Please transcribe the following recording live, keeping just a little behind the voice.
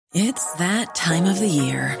It's that time of the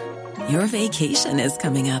year. Your vacation is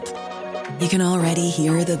coming up. You can already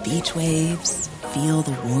hear the beach waves, feel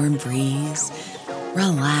the warm breeze,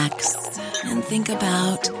 relax, and think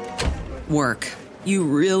about work. You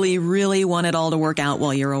really, really want it all to work out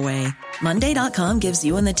while you're away. Monday.com gives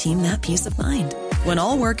you and the team that peace of mind. When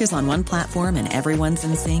all work is on one platform and everyone's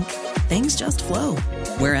in sync, things just flow.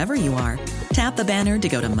 Wherever you are, tap the banner to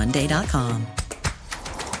go to Monday.com.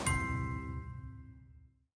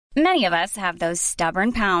 Many of us have those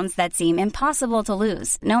stubborn pounds that seem impossible to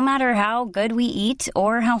lose, no matter how good we eat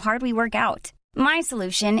or how hard we work out. My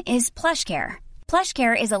solution is PlushCare.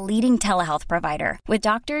 PlushCare is a leading telehealth provider with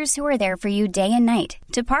doctors who are there for you day and night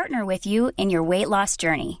to partner with you in your weight loss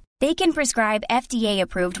journey. They can prescribe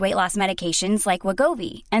FDA-approved weight loss medications like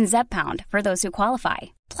Wegovy and Zepbound for those who qualify.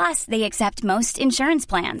 Plus, they accept most insurance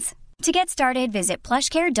plans. To get started, visit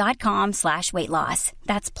plushcare.com/weightloss.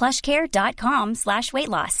 That's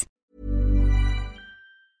plushcare.com/weightloss.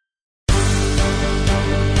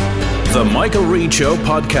 The Michael Reid Show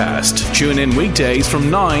podcast. Tune in weekdays from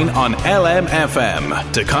 9 on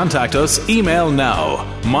LMFM. To contact us, email now,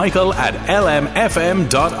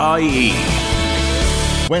 michael@lmfm.ie.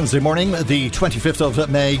 Wednesday morning, the 25th of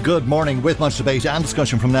May. Good morning, with much debate and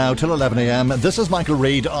discussion from now till 11 a.m. This is Michael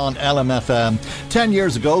Reid on LMFM. 10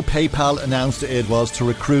 years ago, PayPal announced it was to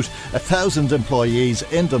recruit 1,000 employees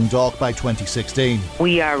in Dundalk by 2016.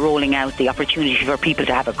 We are rolling out the opportunity for people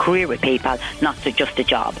to have a career with PayPal, not just a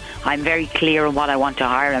job. I'm very clear on what I want to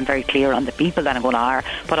hire. I'm very clear on the people that I'm going to hire,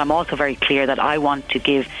 but I'm also very clear that I want to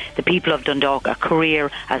give the people of Dundalk a career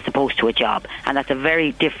as opposed to a job. And that's a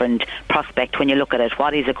very different prospect when you look at it.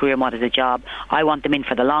 What is a career and what is a job? I want them in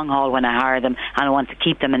for the long haul when I hire them, and I want to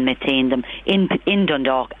keep them and maintain them in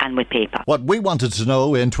Dundalk and with PayPal. What we wanted to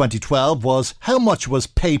know in 2012 was how much was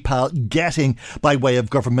PayPal getting by way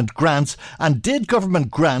of government grants, and did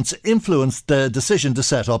government grants influence the decision to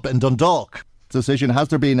set up in Dundalk? Decision. Has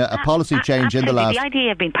there been a policy change in the last... The IDA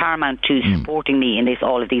have been paramount to supporting me in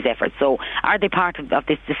all of these efforts. So are they part of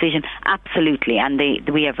this decision? Absolutely. And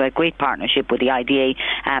we have a great partnership with the IDA.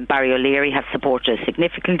 Barry O'Leary has supported us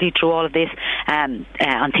significantly through all of this. An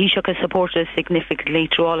Taoiseach has supported us significantly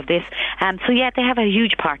through all of this. So yeah, they have a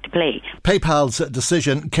huge part to play. PayPal's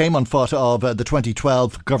decision came on foot of the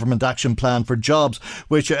 2012 Government Action Plan for Jobs,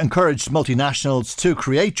 which encouraged multinationals to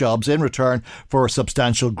create jobs in return for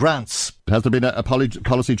substantial grants. Has there been a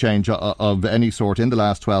policy change of any sort in the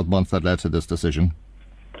last 12 months that led to this decision?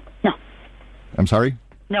 No. I'm sorry?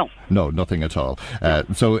 No. No, nothing at all.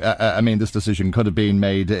 So, this decision could have been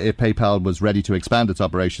made if PayPal was ready to expand its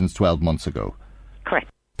operations 12 months ago. Correct.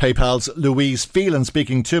 PayPal's Louise Phelan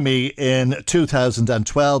speaking to me in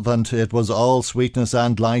 2012, and it was all sweetness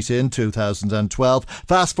and light in 2012.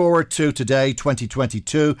 Fast forward to today,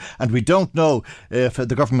 2022, and we don't know if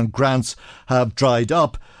the government grants have dried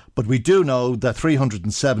up. But we do know that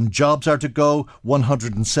 307 jobs are to go,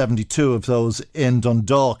 172 of those in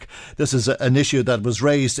Dundalk. This is an issue that was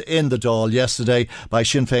raised in the Dáil yesterday by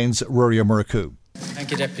Sinn Féin's Ruairí Ó Murchú.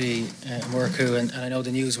 Thank you, Deputy Murchú. And I know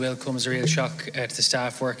the news will come as a real shock to the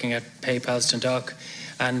staff working at PayPal's Dundalk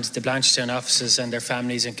and the Blanchetown offices and their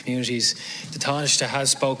families and communities. The Taoiseach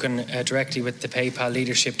has spoken directly with the PayPal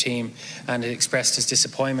leadership team and expressed his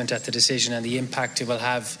disappointment at the decision and the impact it will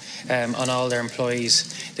have on all their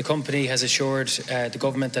employees. The company has assured the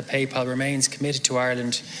government that PayPal remains committed to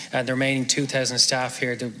Ireland and the remaining 2,000 staff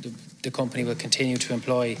here. The company will continue to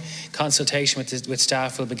employ. Consultation with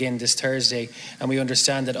staff will begin this Thursday, and we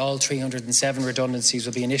understand that all 307 redundancies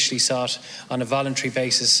will be initially sought on a voluntary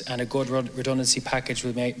basis, and a good redundancy package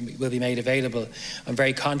will be made available. I'm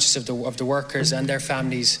very conscious of the workers and their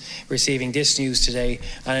families receiving this news today,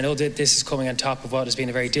 and I know that this is coming on top of what has been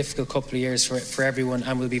a very difficult couple of years for everyone,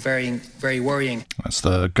 and will be very, very worrying. That's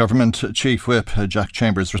the Government Chief Whip, Jack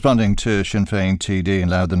Chambers, responding to Sinn Féin TD in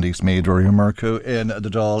Louth and East Meath, Ruairí Ó Murchú in the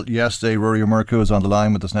Dáil yesterday. Ruairí Ó Murchú is on the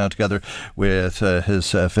line with us now, together with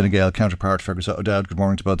his Fine Gael counterpart, Fergus O'Dowd. Good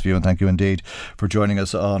morning to both of you, and thank you indeed for joining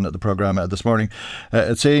us on the programme this morning.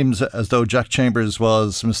 It seems as though Jack Chambers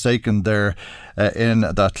was mistaken there in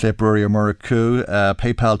that clip, Ruairí Ó Murchú.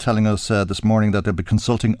 PayPal telling us this morning that they'll be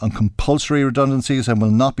consulting on compulsory redundancies and will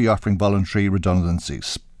not be offering voluntary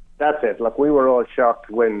redundancies. That's it. Look, we were all shocked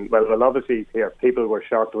when, obviously here, people were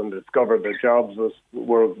shocked when they discovered their jobs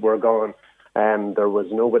were gone. There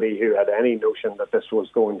was nobody who had any notion that this was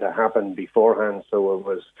going to happen beforehand.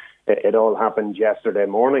 So it all happened yesterday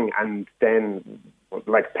morning. And then,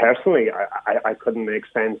 personally, I couldn't make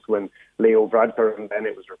sense when Leo Varadkar, and then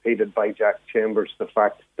it was repeated by Jack Chambers, the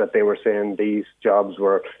fact that they were saying these jobs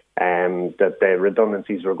were, that the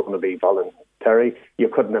redundancies were going to be Terry. You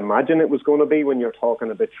couldn't imagine it was going to be when you're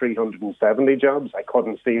talking about 370 jobs. I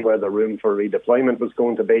couldn't see where the room for redeployment was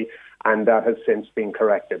going to be, and that has since been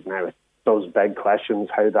corrected. Now, it does beg questions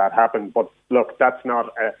how that happened, but look, that's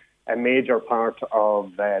not a major part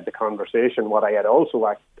of the conversation. What I had also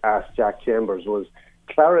asked Jack Chambers was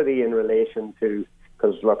clarity in relation to,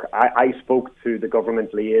 because look, I spoke to the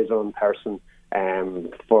government liaison person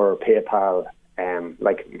for PayPal,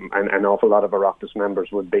 like an awful lot of Oireachtas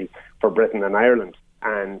members would be for Britain and Ireland,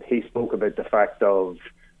 and he spoke about the fact of,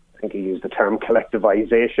 I think he used the term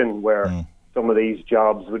collectivisation, where some of these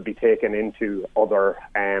jobs would be taken into other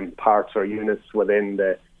parts or units within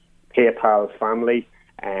the PayPal family,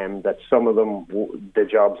 and that some of them, the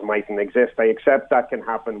jobs mightn't exist. I accept that can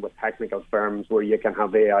happen with technical firms where you can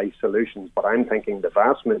have AI solutions, but I'm thinking the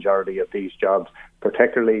vast majority of these jobs,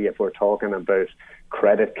 particularly if we're talking about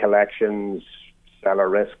credit collections, seller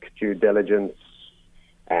risk, due diligence,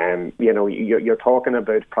 you're talking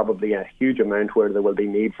about probably a huge amount where there will be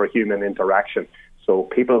need for human interaction. So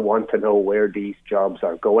people want to know where these jobs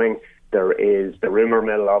are going. There is the rumour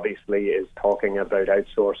mill, obviously, is talking about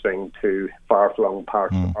outsourcing to far-flung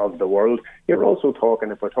parts of the world. You're also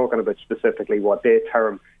talking, if we're talking about specifically what they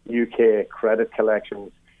term UK credit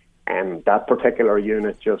collections, and that particular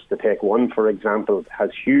unit, just to take one for example,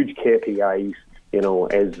 has huge KPIs.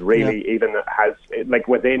 Is really even has like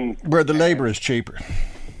within where the labour is cheaper.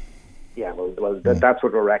 Yeah, that's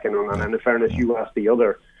what we're reckoning on. And in fairness, you asked the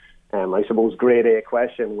other, I suppose, grade A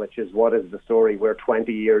question, which is what is the story? We're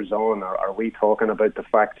 20 years on. Are we talking about the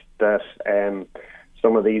fact that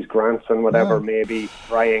some of these grants and whatever may be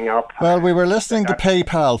drying up? Well, we were listening to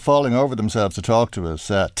PayPal falling over themselves to talk to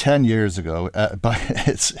us 10 years ago. But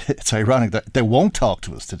it's ironic that they won't talk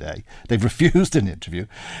to us today. They've refused an interview.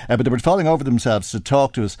 But they were falling over themselves to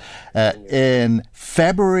talk to us in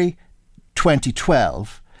February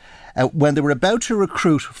 2012 when they were about to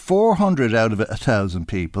recruit 400 out of 1,000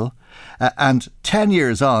 people. And 10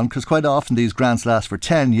 years on, because quite often these grants last for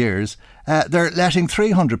 10 years, they're letting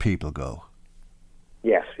 300 people go.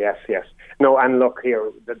 Yes. No, and look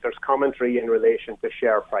here, there's commentary in relation to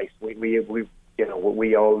share price. We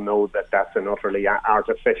all know that that's an utterly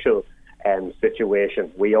artificial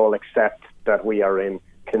situation. We all accept that we are in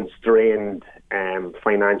constrained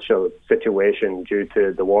financial situation due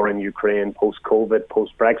to the war in Ukraine, post-COVID,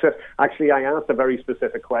 post-Brexit. Actually, I asked a very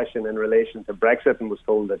specific question in relation to Brexit and was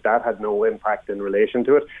told that had no impact in relation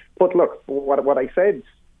to it. But look, what I said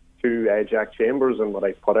to Jack Chambers and what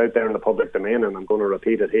I put out there in the public domain, and I'm going to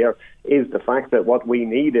repeat it here, is the fact that what we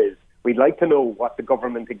need is, we'd like to know what the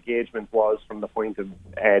government engagement was from the point of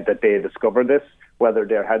that they discovered this, whether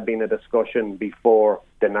there had been a discussion before,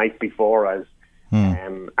 the night before, as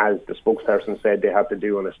the spokesperson said they had to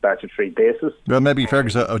do on a statutory basis. Well, maybe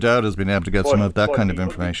Fergus O'Dowd has been able to get some of that kind of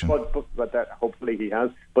information. But that, hopefully he has.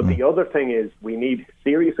 But the other thing is we need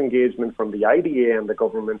serious engagement from the IDA and the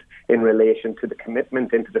government in relation to the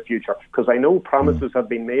commitment into the future. Because I know promises have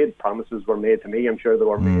been made. Promises were made to me. I'm sure they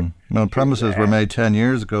were made. No, promises were made 10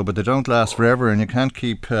 years ago, but they don't last forever, and you can't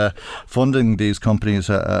keep funding these companies,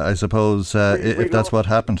 I suppose, if that's what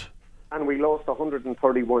happened. And we lost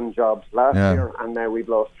 131 jobs last year, and now we've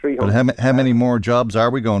lost 300. But how many more jobs are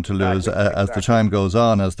we going to lose as the time goes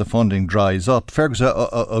on, as the funding dries up? Fergus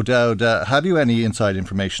O'Dowd, have you any inside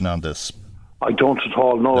information on this? I don't at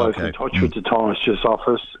all, no. Okay. I was in touch with the Taoiseach's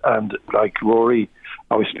office, and like Rory,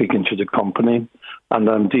 I was speaking to the company, and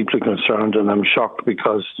I'm deeply concerned and I'm shocked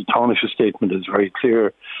because the Taoiseach's statement is very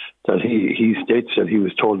clear that he states that he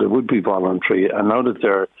was told it would be voluntary, and now that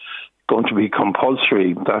they're going to be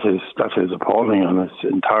compulsory, that is appalling, and it's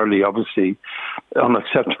entirely obviously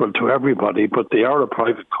unacceptable to everybody. But they are a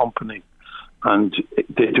private company and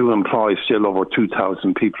they do employ still over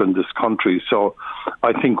 2,000 people in this country. So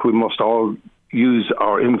I think we must all use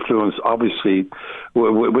our influence, obviously,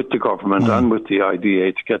 with the government and with the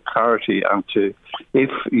IDA to get clarity, and to, if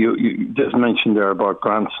you just mentioned there about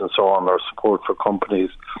grants and so on, or support for companies,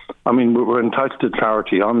 I mean, we're entitled to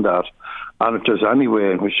clarity on that. And if there's any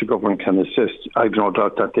way in which the government can assist, I've no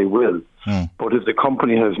doubt that they will. But if the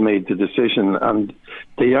company has made the decision, and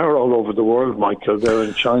they are all over the world, Michael, they're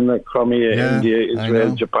in China, Crimea, India,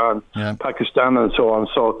 Israel, Japan, Pakistan, and so on.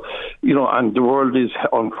 So, and the world is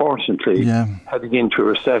unfortunately heading into a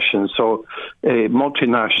recession. So,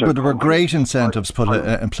 multinational. But there were great incentives put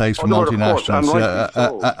in place for multinationals,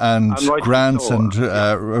 and grants and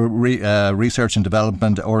research and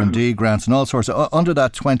development, R&D grants, and all sorts under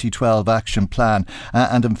that 2012 action plan.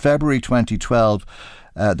 And in February 2012.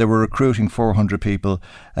 They were recruiting 400 people.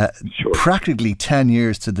 Practically 10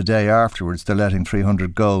 years to the day afterwards, they're letting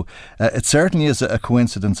 300 go. It certainly is a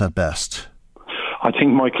coincidence at best. I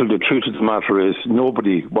think, Michael, the truth of the matter is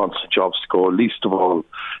nobody wants the jobs to go, least of all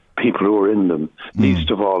people who are in them,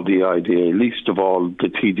 least of all the IDA, least of all the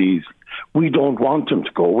TDs. We don't want them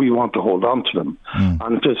to go. We want to hold on to them.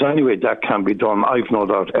 And if there's any way that can be done, I've no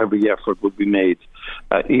doubt every effort would be made,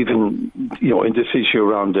 even in this issue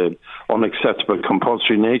around the unacceptable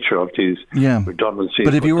compulsory nature of these redundancies.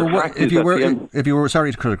 But if you were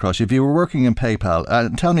sorry to cut across you, if you were working in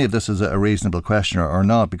PayPal, tell me if this is a reasonable question or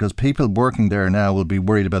not, because people working there now will be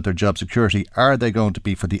worried about their job security. Are they going to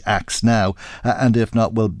be for the axe now? And if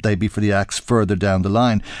not, will they be for the axe further down the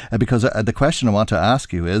line? Because the question I want to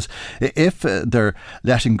ask you is, if they're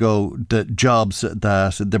letting go the jobs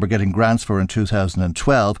that they were getting grants for in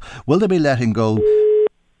 2012, will they be letting go...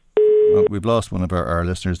 Well, we've lost one of our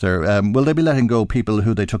listeners there. Will they be letting go people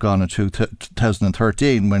who they took on in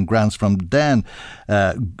 2013 when grants from then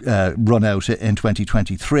run out in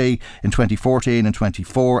 2023, in 2014 and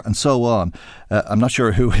 24 and so on? I'm not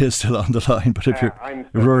sure who is still on the line, but if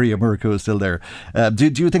Rory O'Murco is still there. Do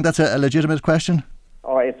you think that's a legitimate question?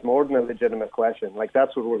 Oh, it's more than a legitimate question.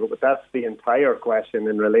 That's the entire question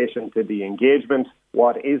in relation to the engagement.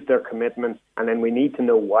 What is their commitment? And then we need to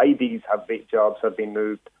know why these jobs have been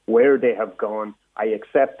moved, where they have gone. I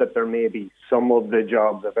accept that there may be some of the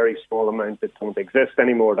jobs, a very small amount, that don't exist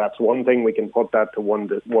anymore. That's one thing. We can put that to one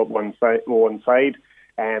side.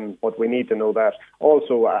 But we need to know that.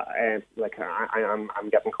 Also, I'm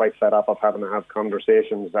getting quite fed up of having to have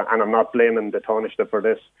conversations, and I'm not blaming the Taoiseach for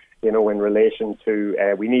this. In relation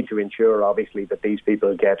to, we need to ensure, obviously, that these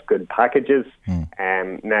people get good packages.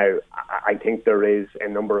 Now, I think there is a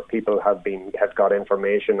number of people have got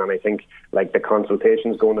information, and I think the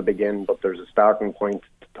consultation is going to begin. But there's a starting point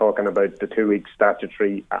talking about the 2-week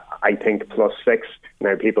statutory. I think +6.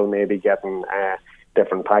 Now, people may be getting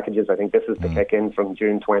different packages. I think this is to kick in from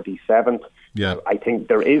June 27th. Yeah. I think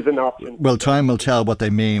there is an option. Well, time will tell what they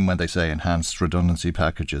mean when they say enhanced redundancy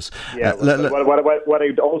packages. Yeah. What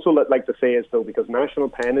I'd also like to say is, though, because national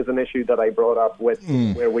pen is an issue that I brought up with,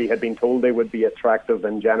 where we had been told they would be attractive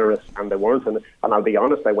and generous, and they weren't. And I'll be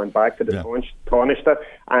honest, I went back to the Taoiseach,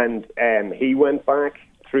 and he went back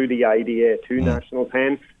through the IDA to National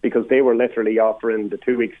Pen, because they were literally offering the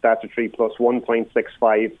 2-week statutory plus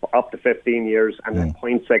 1.65 up to 15 years and then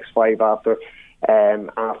 0.65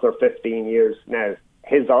 after 15 years. Now,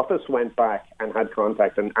 his office went back and had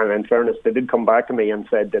contact, and in fairness, they did come back to me and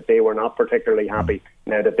said that they were not particularly happy,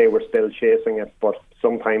 now that they were still chasing it. But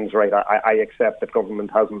sometimes, I accept that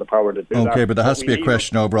government hasn't the power to do that. Okay, but there has to be a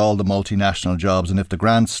question over all the multinational jobs, and if the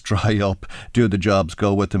grants dry up, do the jobs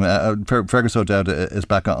go with them? Fergus O'Dowd is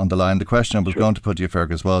back on the line. The question I was going to put to you,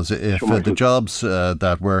 Fergus, was if the jobs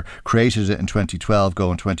that were created in 2012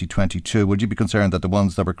 go in 2022, would you be concerned that the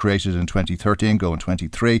ones that were created in 2013 go in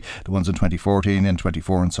 23, the ones in 2014 and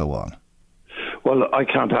 24 and so on? Well, I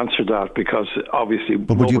can't answer that, because obviously.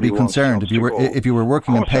 But would you be concerned if you were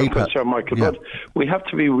working in PayPal? I'm concerned, Michael, but we have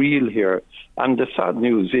to be real here. And the sad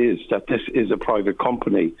news is that this is a private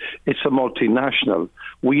company. It's a multinational.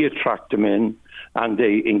 We attract them in, and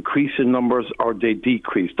they increase in numbers or they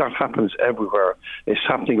decrease. That happens everywhere. It's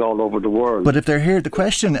happening all over the world. But if they're here, the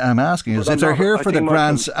question I'm asking is, if they're here for the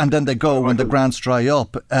grants and then they go when the grants dry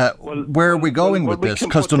up, where are we going with this?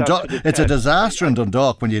 Because it's a disaster in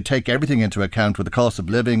Dundalk when you take everything into account with the cost of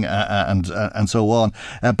living and so on.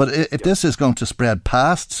 But if this is going to spread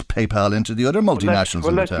past PayPal into the other multinationals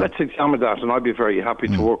in the town. Let's examine that, and I'd be very happy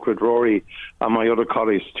to work with Rory and my other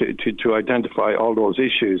colleagues to identify all those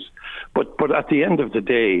issues. But at the end of the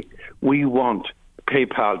day, we want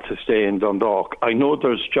PayPal to stay in Dundalk. I know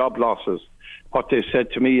there's job losses. What they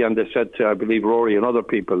said to me, and they said to, I believe, Rory and other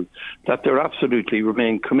people, that they're absolutely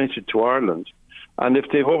remain committed to Ireland. And if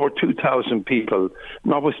they have over 2,000 people,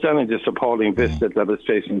 notwithstanding this appalling visit that is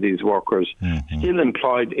facing these workers, still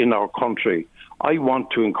employed in our country, I want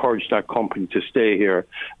to encourage that company to stay here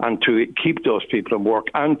and to keep those people in work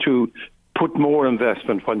and to put more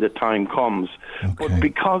investment when the time comes. Okay. But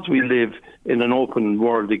because we live in an open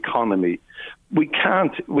world economy, we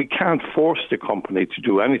can't force the company to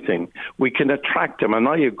do anything. We can attract them, and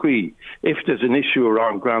I agree, if there's an issue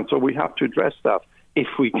around grants, so we have to address that if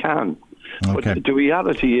we can. Okay. But the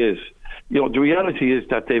reality is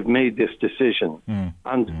that they've made this decision,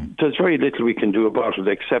 and there's very little we can do about it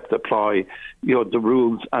except apply, the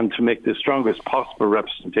rules and to make the strongest possible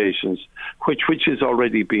representations, which is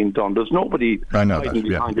already being done. There's nobody hiding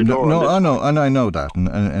behind the door. I know that. And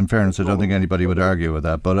in fairness, I don't think anybody would argue with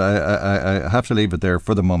that. But I have to leave it there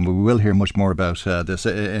for the moment. We will hear much more about this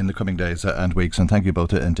in the coming days and weeks. And thank you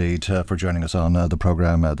both indeed for joining us on the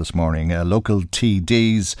programme this morning. Local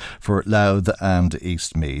TDs for Louth and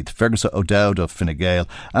Eastmeath. Fergus O'Dowd of Fine Gael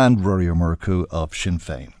and Rory O'Murcu of Sinn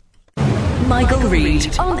Féin. Michael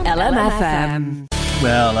Reid on LMFM.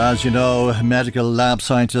 Well, as you know, medical lab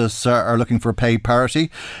scientists are looking for pay parity.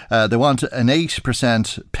 They want an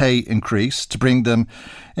 8% pay increase to bring them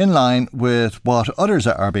in line with what others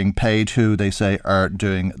are being paid who they say are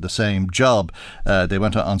doing the same job. They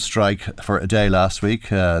went on strike for a day last week.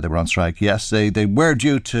 They were on strike yesterday. They were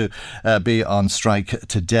due to be on strike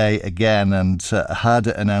today again and had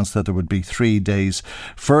announced that there would be 3 days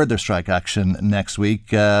further strike action next week.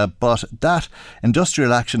 But that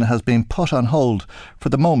industrial action has been put on hold for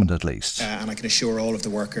the moment at least. And I can assure all of the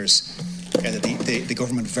workers that the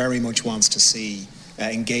government very much wants to see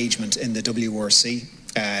engagement in the WRC.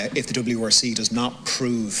 If the WRC does not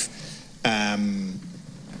prove if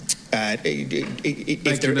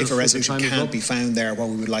a resolution can't be found there, what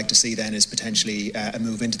we would like to see then is potentially a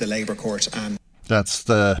move into the Labour Court. And that's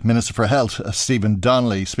the Minister for Health, Stephen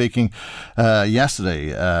Donnelly, speaking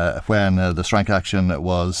yesterday when the strike action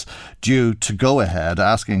was due to go ahead,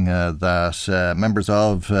 asking that members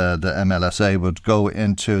of the MLSA would go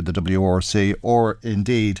into the WRC or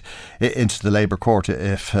indeed into the Labour Court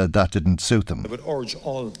if that didn't suit them. I would urge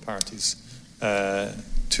all parties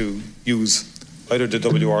to use either the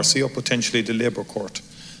WRC or potentially the Labour Court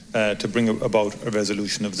to bring about a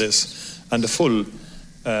resolution of this, and the full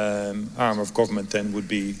arm of government then would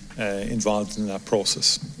be involved in that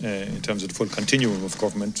process in terms of the full continuum of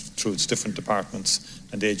government through its different departments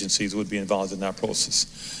and agencies would be involved in that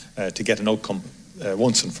process to get an outcome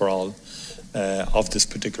once and for all of this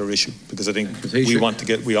particular issue, because I think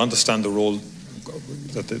we understand the role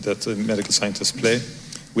that the medical scientists play.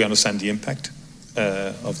 We understand the impact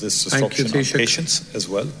of this disruption on patients as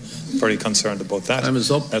well. Very concerned about that. Time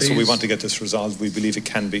is up, so we want to get this resolved. We believe it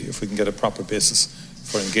can be if we can get a proper basis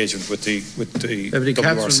for engagement with the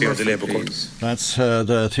WRC or the Labour Court. That's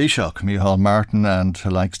the Taoiseach, Micheál Martin, and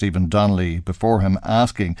like Stephen Donnelly before him,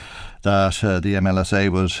 asking that the MLSA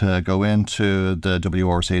would go into the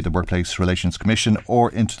WRC, the Workplace Relations Commission, or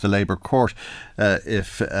into the Labour Court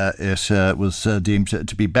if it was deemed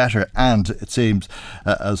to be better. And it seems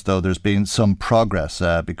as though there's been some progress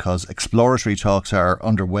because exploratory talks are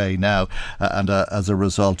underway now, and as a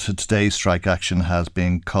result, today's strike action has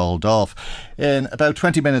been called off. In about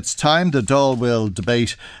 20 minutes' time, the Dáil will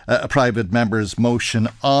debate a private member's motion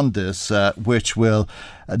on this, which will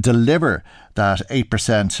deliver that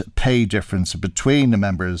 8% pay difference between the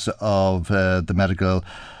members of the Medical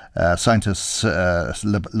Scientists,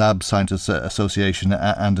 Lab Scientists Association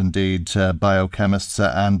and indeed biochemists,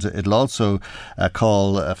 and it'll also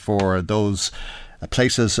call for those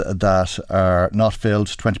places that are not filled,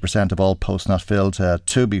 20% of all posts not filled,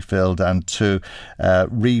 to be filled, and to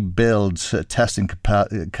rebuild testing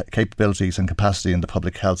capabilities and capacity in the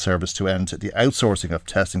public health service to end the outsourcing of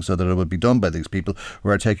testing so that it would be done by these people who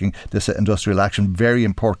are taking this industrial action, very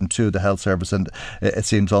important to the health service, and it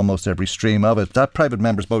seems almost every stream of it. That private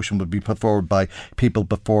member's motion would be put forward by People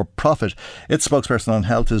Before Profit. Its spokesperson on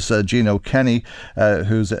health is Gino Kenny,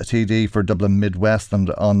 who's a TD for Dublin Midwest,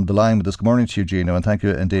 and on the line with us. Good morning to you, Gino, and thank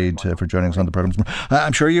you indeed for joining us on the programme.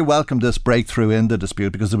 I'm sure you welcomed this breakthrough in the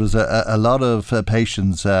dispute because there was a lot of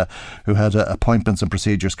patients who had appointments and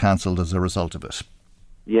procedures cancelled as a result of it.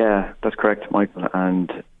 Yeah, that's correct, Michael.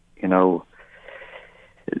 And, you know,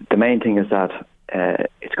 the main thing is that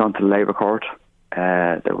it's gone to the Labour Court.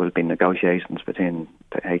 There will be negotiations between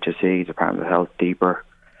the HSE, Department of Health, DEPR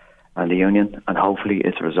and the union, and hopefully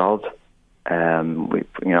it's resolved.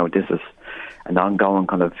 This is an ongoing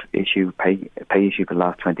kind of issue, pay issue for the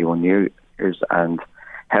last 21 years, and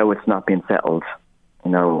how it's not been settled,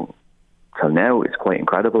 till now, is quite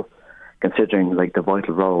incredible, considering like the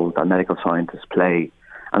vital role that medical scientists play,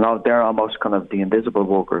 and they're almost kind of the invisible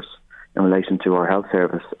workers in relation to our health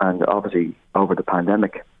service. And obviously, over the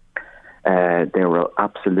pandemic, they were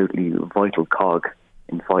absolutely vital cog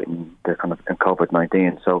in fighting the kind of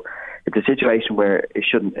COVID-19. So it's a situation where it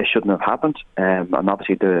shouldn't have happened, and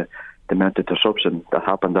obviously the amount of disruption that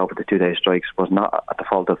happened over the 2-day strikes was not at the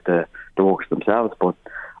fault of the workers themselves, but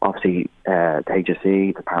obviously the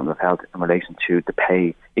HSE, Department of Health, in relation to the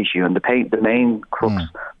pay issue. And the main crux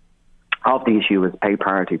of the issue is pay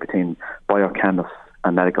parity between biochemists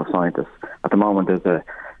and medical scientists. At the moment,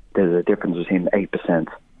 there's a difference between 8%,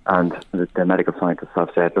 and the medical scientists have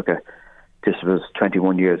said, look, this was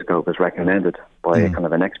 21 years ago, it was recommended by a kind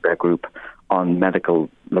of an expert group on medical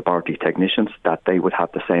laboratory technicians that they would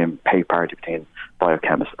have the same pay parity between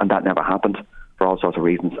biochemists, and that never happened for all sorts of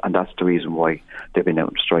reasons, and that's the reason why they've been out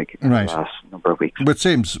on strike in the last number of weeks. Which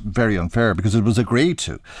seems very unfair because it was agreed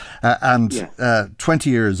to. 20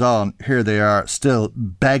 years on, here they are still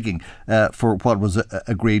begging for what was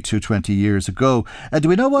agreed to 20 years ago. Do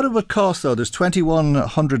we know what it would cost, though? There's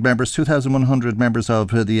 2,100 members, 2,100 members of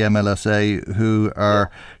the MLSA who are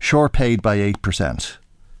short paid by 8%.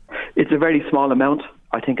 It's a very small amount.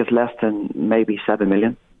 I think it's less than maybe 7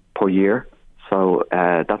 million per year. So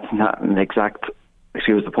that's not an exact,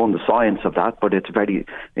 excuse the pun, the science of that, but it's very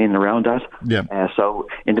in and around that. Yeah. So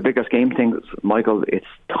in the bigger scheme of things, Michael, it's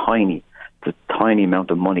tiny. It's a tiny amount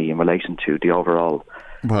of money in relation to the overall.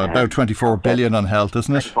 Well, about 24 billion on health,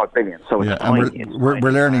 isn't it? 24 billion. So it's tiny. And we're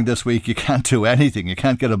learning this week you can't do anything. You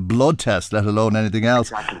can't get a blood test, let alone anything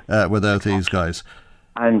else, without these guys.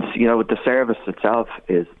 And, the service itself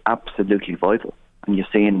is absolutely vital. And you've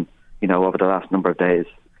seen, over the last number of days,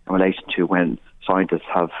 in relation to when scientists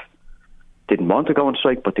didn't want to go on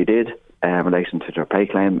strike, but they did, in relation to their pay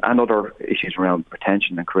claim and other issues around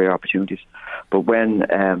retention and career opportunities. But when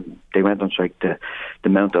they went on strike, the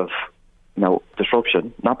amount of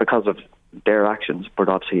disruption, not because of their actions, but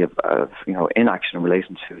obviously of inaction in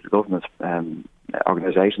relation to the government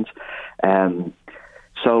organisations.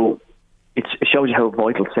 So it shows you how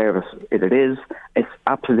vital service it is. It's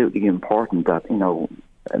absolutely important that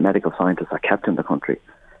medical scientists are kept in the country.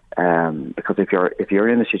 Because if you're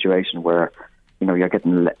in a situation where you're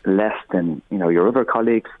getting less than your other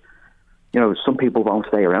colleagues, some people won't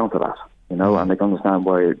stay around for that. And they can understand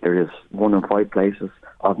why there is 1 in 5 places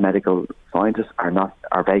of medical scientists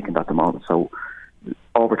are vacant at the moment. So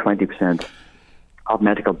over 20% of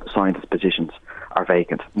medical scientist positions are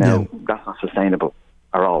vacant. Now that's not sustainable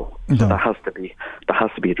at all. So that has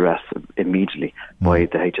to be addressed immediately by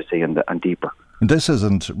the HSE and DEPA. This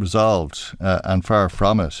isn't resolved, and far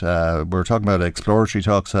from it. We're talking about exploratory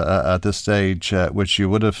talks at this stage, which you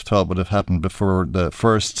would have thought would have happened before the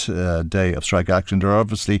first day of strike action. They're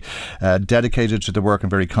obviously dedicated to the work and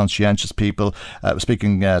very conscientious people.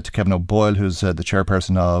 Speaking to Kevin O'Boyle, who's the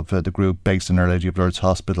chairperson of the group based in Our Lady of Lourdes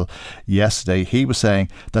Hospital yesterday, he was saying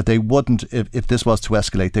that they wouldn't, if this was to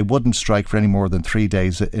escalate, they wouldn't strike for any more than 3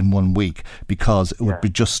 days in 1 week because it would be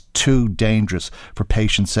just too dangerous for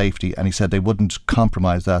patient safety. And he said they wouldn't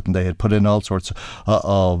compromise that, and they had put in all sorts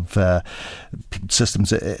of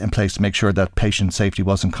systems in place to make sure that patient safety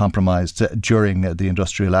wasn't compromised during the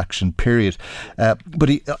industrial action period. But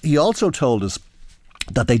he also told us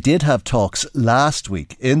that they did have talks last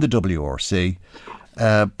week in the WRC,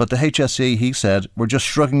 but the HSE, he said, were just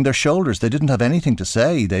shrugging their shoulders. They didn't have anything to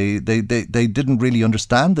say. They didn't really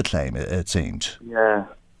understand the claim, it seemed. Yeah.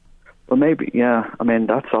 Well, maybe, I mean,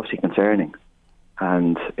 that's obviously concerning.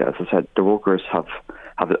 And as I said, the workers have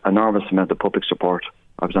an enormous amount of public support.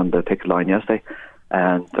 I was on the picket line yesterday,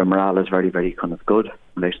 and their morale is very, very kind of good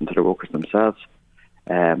in relation to the workers themselves.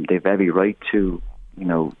 They've every right to,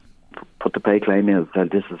 put the pay claim in.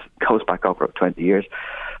 This goes back over 20 years.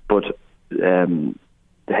 But the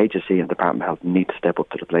HSE and Department of Health need to step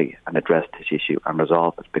up to the plate and address this issue and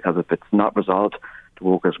resolve it. Because if it's not resolved, the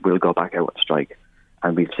workers will go back out on strike.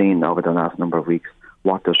 And we've seen over the last number of weeks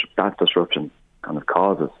what that disruption kind of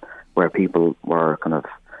causes, where people were kind of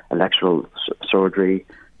electoral surgery,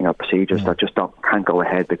 procedures that just can't go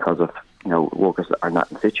ahead because of workers that are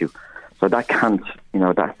not in situ. So that can't,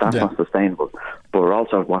 that's not sustainable. But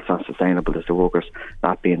also what's not sustainable is the workers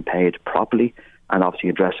not being paid properly, and obviously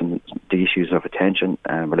addressing the issues of attention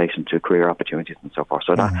in relation to career opportunities and so forth.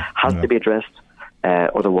 So that has to be addressed.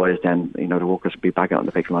 Otherwise, then the workers will be back out on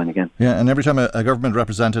the picket line again. Yeah, and every time a government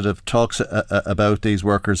representative talks about these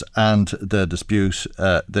workers and the dispute,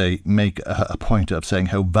 they make a point of saying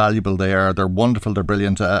how valuable they are. They're wonderful, they're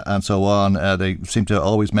brilliant, and so on. They seem to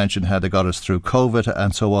always mention how they got us through COVID,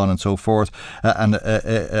 and so on and so forth. And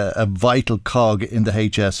a vital cog in the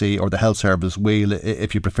HSE or the health service wheel,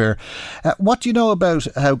 if you prefer. What do you know about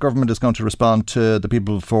how government is going to respond to the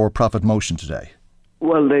People for Profit motion today?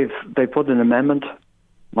 Well, they've put an amendment,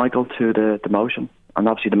 Michael, to the motion, and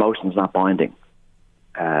obviously the motion is not binding.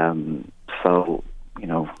 So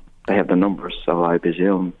they have the numbers, so I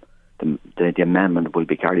presume the amendment will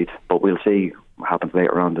be carried. But we'll see what happens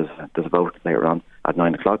later on. There's a vote later on at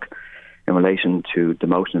 9 o'clock in relation to the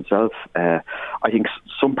motion itself. I think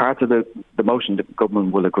some parts of the motion the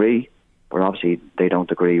government will agree, but obviously they don't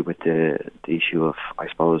agree with the issue of, I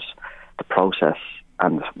suppose, the process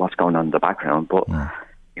and what's going on in the background. But,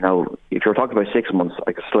 if you're talking about 6 months,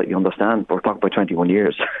 I can slightly understand, but we're talking about 21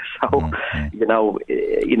 years. So,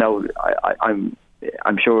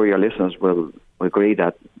 I'm sure your listeners will agree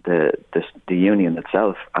that the union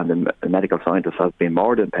itself and the medical scientists have been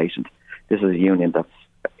more than patient. This is a union that's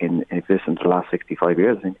in existence the last 65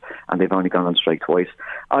 years, I think, and they've only gone on strike twice.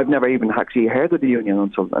 I've never even actually heard of the union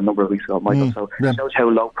until a number of weeks ago, Michael, so it shows how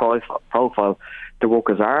low profile the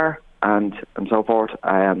workers are and so forth.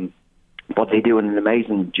 But they do an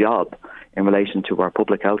amazing job in relation to our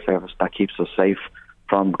public health service that keeps us safe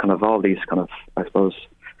from kind of all these kind of, I suppose,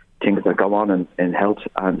 things that go on in health,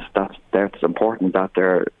 and that's important that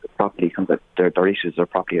they're properly, their issues are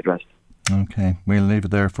properly addressed. Okay, we'll leave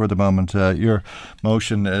it there for the moment. Your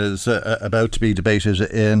motion is about to be debated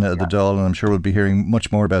in the Dáil, and I'm sure we'll be hearing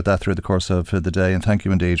much more about that through the course of the day. And thank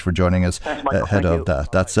you indeed for joining us ahead of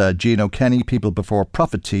that. That's Gino Kenny, People Before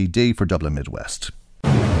Profit TD for Dublin Midwest.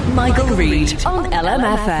 Michael Reid on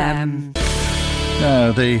LMFM.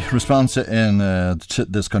 Now, the response in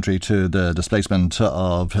this country to the displacement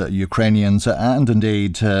of Ukrainians and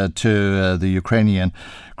indeed to the Ukrainian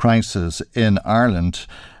crisis in Ireland,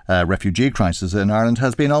 refugee crisis in Ireland,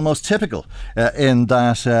 has been almost typical in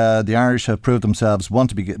that the Irish have proved themselves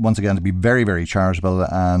once again to be very, very charitable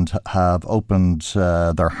and have opened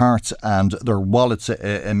their hearts and their wallets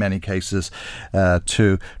in many cases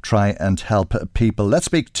to try and help people. Let's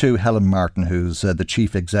speak to Helen Martin, who's the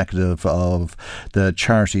Chief Executive of the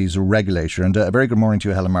Charities Regulator. And a very good morning to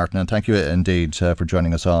you, Helen Martin, and thank you indeed for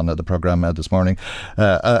joining us on the programme this morning.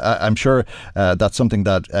 I'm sure that's something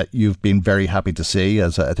that you've been very happy to see,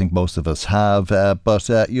 as I think most of us have, but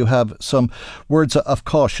you have some words of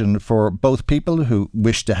caution for both people who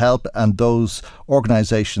wish to help and those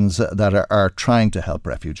organisations that are trying to help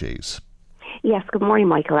refugees. Yes, good morning,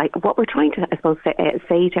 Michael. What we're trying to, I suppose,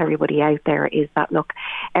 say to everybody out there is that, look,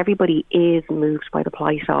 everybody is moved by the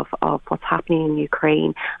plight of what's happening in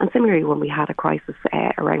Ukraine. And similarly, when we had a crisis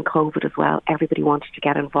around COVID as well, everybody wanted to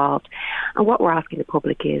get involved. And what we're asking the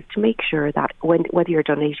public is to make sure that whether you're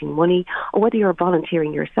donating money or whether you're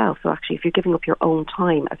volunteering yourself, so actually if you're giving up your own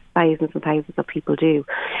time, as thousands and thousands of people do,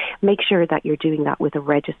 make sure that you're doing that with a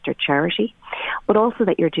registered charity, but also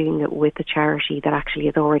that you're doing it with a charity that actually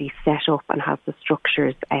is already set up and has the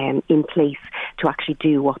structures in place to actually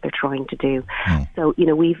do what they're trying to do. So,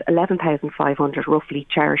 we've 11,500 roughly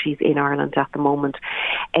charities in Ireland at the moment,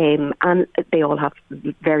 and they all have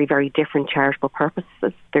very, very different charitable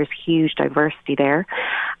purposes. There's huge diversity there.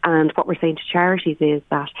 And what we're saying to charities is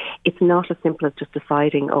that it's not as simple as just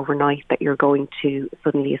deciding overnight that you're going to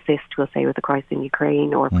suddenly assist, we'll say, with the crisis in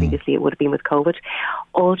Ukraine, or previously it would have been with COVID.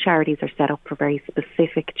 All charities are set up for very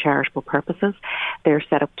specific charitable purposes. They're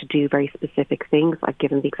set up to do very specific things. I've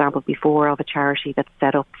given the example before of a charity that's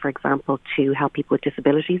set up, for example, to help people with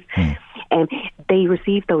disabilities. And they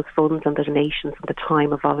receive those funds and the donations and the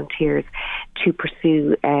time of volunteers to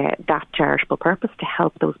pursue that charitable purpose, to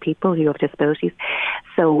help those people who have disabilities.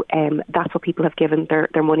 So that's what people have given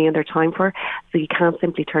their money and their time for. So you can't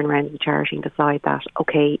simply turn around as a charity and decide that,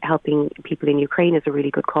 okay, helping people in Ukraine is a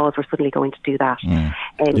really good cause, we're suddenly going to do that.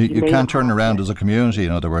 You can't turn around as a community,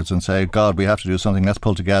 in other words, and say, God, we have to do something, let's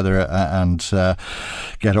pull together and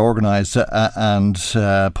get organised and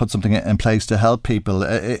put something in place to help people.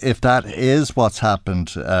 If that is what's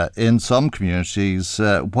happened in some communities,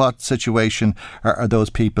 what situation are those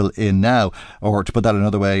people in now? Or to put that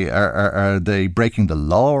another way, are they breaking the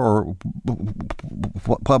law, or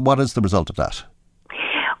what is the result of that?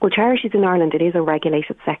 Well, charities in Ireland, it is a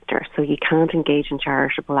regulated sector, so you can't engage in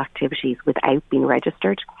charitable activities without being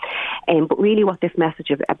registered. But really what this message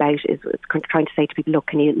about is trying to say to people, look,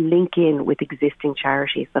 can you link in with existing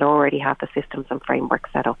charities that already have the systems and frameworks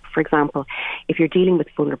set up? For example, if you're dealing with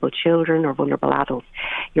vulnerable children or vulnerable adults,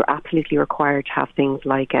 you're absolutely required to have things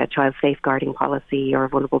like a child safeguarding policy or a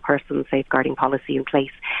vulnerable person safeguarding policy in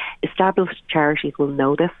place. Established charities will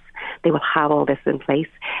know this. They will have all this in place.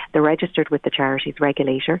 They're registered with the Charities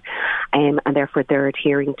Regulator, and therefore they're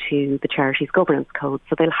adhering to the Charities Governance Code.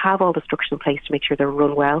 So they'll have all the structures in place to make sure they're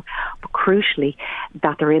run well, but crucially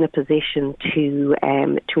that they're in a position to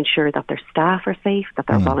ensure that their staff are safe, that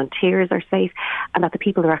their volunteers are safe, and that the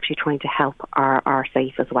people they're actually trying to help are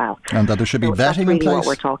safe as well. And that there should be vetting that's really in place? What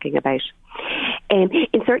we're talking about.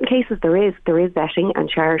 In certain cases, there is vetting, and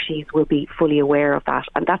charities will be fully aware of that,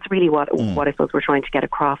 and that's really what I suppose we're trying to get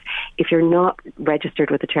across. If you're not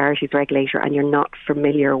registered with the Charities Regulator and you're not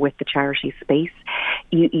familiar with the charity space,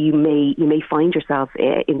 you may find yourself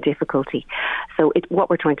in difficulty. So what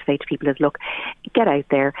we're trying to say to people is, look, get out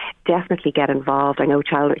there, definitely get involved. I know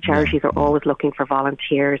charities are always looking for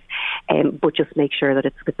volunteers, but just make sure that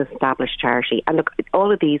it's with an established charity. And look,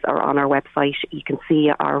 all of these are on our website. You can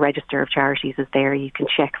see our register of charities is there. there. You can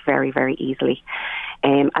check very, very easily.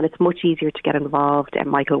 And it's much easier to get involved,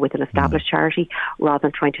 Michael, with an established charity rather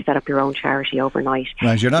than trying to set up your own charity overnight.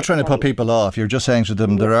 Right, you're not trying to put people off. You're just saying to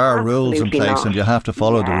them there are rules in place and you have to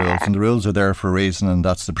follow the rules, and the rules are there for a reason, and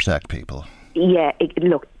that's to protect people. Yeah,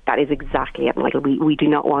 look, that is exactly it, Michael. We do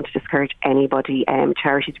not want to discourage anybody.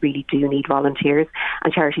 Charities really do need volunteers,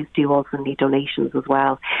 and charities do also need donations as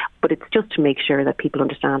well. But it's just to make sure that people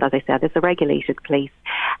understand, as I said, it's a regulated place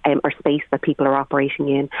or space that people are operating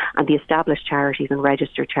in, and the established charities and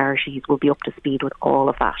registered charities will be up to speed with all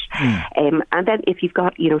of that. And then if you've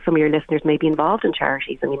got, some of your listeners may be involved in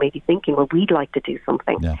charities and you may be thinking, well, we'd like to do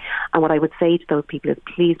something. Yeah. And what I would say to those people is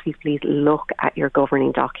please look at your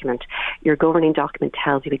governing document. Your governing document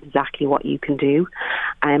tells you exactly what you can do,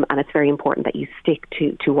 and it's very important that you stick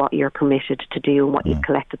to what you're permitted to do and what you've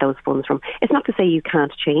collected those funds from. It's not to say you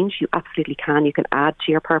can't change. You absolutely can. You can add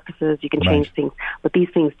to your purposes. You can change things, but these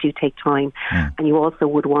things do take time. And you also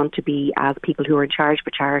would want to be, as people who are in charge of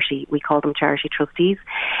a charity, we call them charity trustees,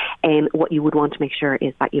 and what you would want to make sure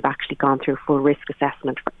is that you've actually gone through full risk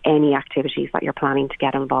assessment for any activities that you're planning to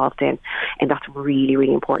get involved in, and that's really,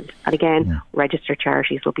 really important. And again, registered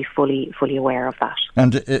charities will be fully aware of that.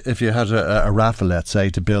 And if you had a raffle, let's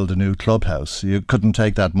say, to build a new clubhouse, you couldn't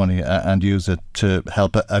take that money and use it to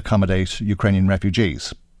help accommodate Ukrainian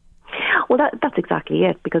refugees? Well, that's exactly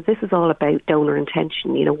it, because this is all about donor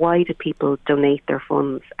intention. Why do people donate their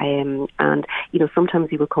funds? And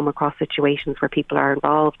sometimes you will come across situations where people are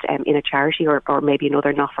involved in a charity or maybe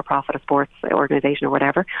another not-for-profit, a sports organisation or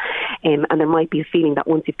whatever. And there might be a feeling that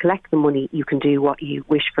once you've collected the money, you can do what you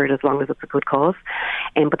wish for it as long as it's a good cause.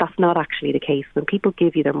 But that's not actually the case. When people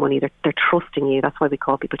give you their money, they're trusting you. That's why we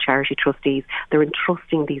call people charity trustees. They're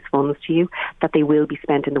entrusting these funds to you, that they will be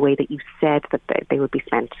spent in the way that you said that they would be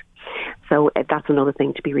spent. So that's another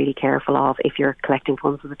thing to be really careful of if you're collecting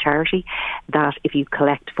funds as a charity, that if you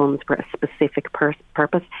collect funds for a specific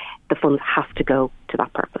purpose, the funds have to go to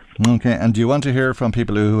that purpose. Okay, and do you want to hear from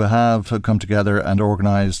people who have come together and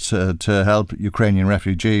organised to help Ukrainian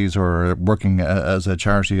refugees, or working as a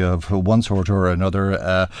charity of one sort or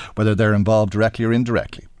another, whether they're involved directly or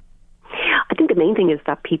indirectly? I think the main thing is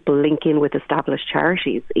that people link in with established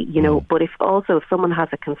charities, but if someone has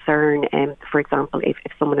a concern, for example, if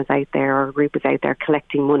someone is out there or a group is out there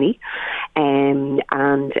collecting money and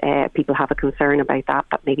people have a concern about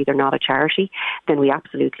that maybe they're not a charity, then we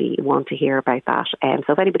absolutely want to hear about that.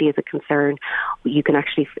 So if anybody has a concern, you can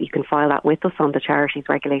file that with us on the Charities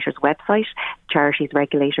Regulator's website,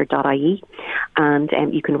 charitiesregulator.ie,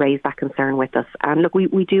 and you can raise that concern with us. And look,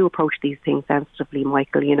 we do approach these things sensitively,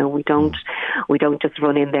 Michael. We don't just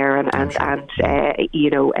run in there and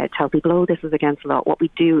tell people, oh, this is against the law. What we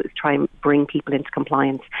do is try and bring people into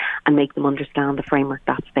compliance and make them understand the framework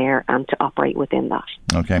that's there and to operate within that.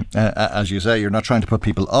 Okay. As you say, you're not trying to put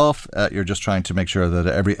people off. You're just trying to make sure that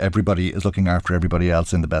everybody is looking after everybody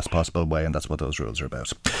else in the best possible way, and that's what those rules are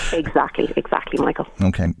about. Exactly, Michael.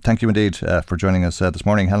 Okay. Thank you indeed for joining us this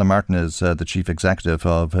morning. Helen Martin is the Chief Executive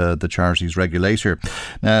of the Charities Regulator.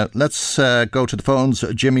 Now, let's go to the phones.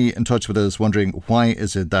 Jimmy in touch with us, wondering why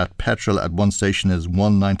is it that petrol at one station is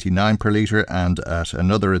 $1.99 per litre and at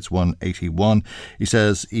another it's $1.81. He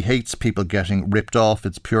says he hates people getting ripped off.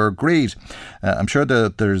 It's pure greed. I'm sure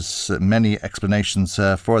that there's many explanations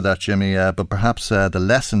for that, Jimmy, but perhaps the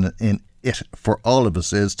lesson in it for all of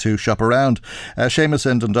us is to shop around. Seamus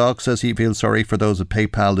in Dundalk says he feels sorry for those at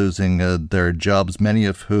PayPal losing their jobs, many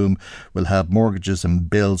of whom will have mortgages and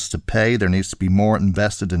bills to pay. There needs to be more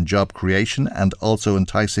invested in job creation and also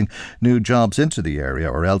enticing new jobs into the area,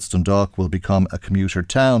 or else Dundalk will become a commuter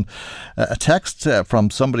town. A text from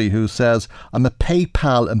somebody who says, I'm a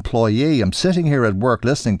PayPal employee. I'm sitting here at work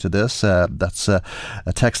listening to this. That's a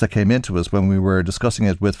text that came into us when we were discussing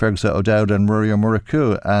it with Fergus O'Dowd and Ruairí Ó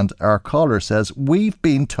Murchú, and our caller says, we've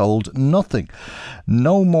been told nothing.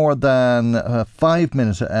 No more than a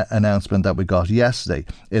 5-minute announcement that we got yesterday.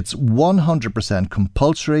 It's 100%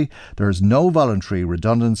 compulsory. There's no voluntary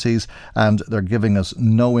redundancies, and they're giving us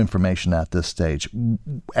no information at this stage.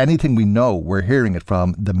 Anything we know, we're hearing it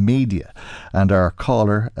from the media. And our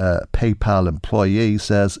caller, PayPal employee,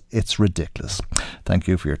 says it's ridiculous. Thank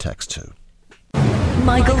you for your text too.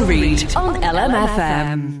 Michael Reid on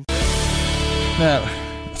LMFM. Now,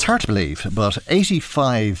 it's hard to believe, but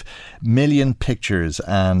 85 million pictures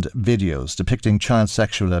and videos depicting child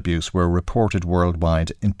sexual abuse were reported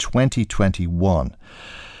worldwide in 2021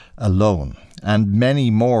 alone, and many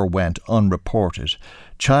more went unreported.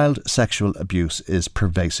 child sexual abuse is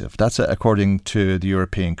pervasive. That's according to the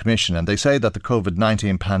European Commission. And they say that the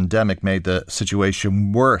COVID-19 pandemic made the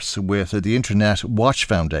situation worse, with the Internet Watch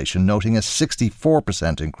Foundation noting a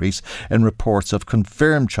 64% increase in reports of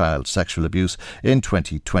confirmed child sexual abuse in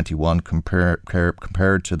 2021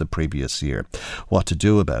 compared to the previous year. What to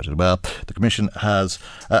do about it? Well, the Commission has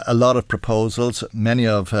a lot of proposals. Many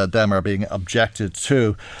of them are being objected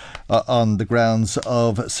to on the grounds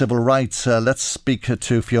of civil rights. Let's speak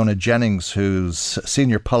to Fiona Jennings, who's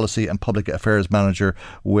Senior Policy and Public Affairs Manager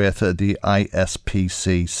with the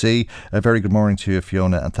ISPCC. A very good morning to you,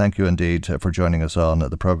 Fiona, and thank you indeed for joining us on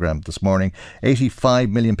the programme this morning. 85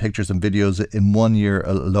 million pictures and videos in 1 year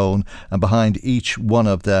alone, and behind each one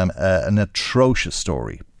of them an atrocious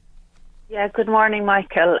story. Yeah, good morning,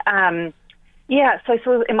 Michael. So I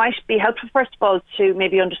suppose it might be helpful, first of all, to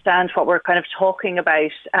maybe understand what we're kind of talking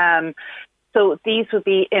about. So these would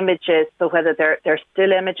be images, so whether they're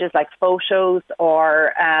still images like photos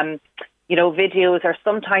or, videos, or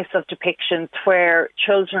some types of depictions where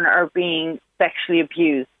children are being sexually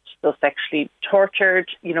abused, so sexually tortured,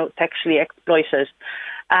 sexually exploited.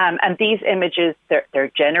 And these images,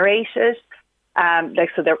 they're generated.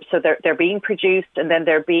 They're being produced and then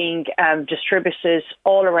they're being distributed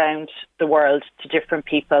all around the world to different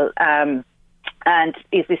people. And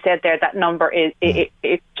as we said there, that number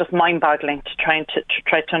it's just mind-boggling to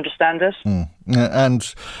try to understand it.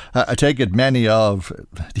 And I take it many of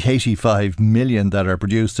the 85 million that are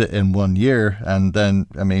produced in 1 year, and then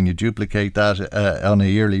you duplicate that on a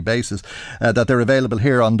yearly basis, that they're available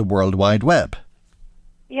here on the World Wide Web.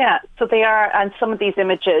 Yeah, so they are, and some of these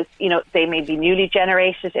images, they may be newly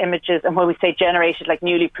generated images, and when we say generated, like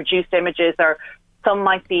newly produced images, or some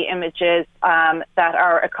might be images that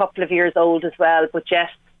are a couple of years old as well, but yet,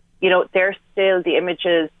 they're still the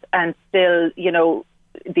images and still,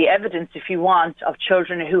 the evidence, if you want, of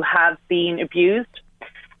children who have been abused.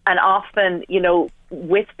 And often,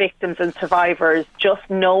 with victims and survivors, just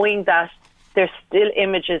knowing that there's still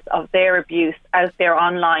images of their abuse out there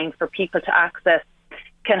online for people to access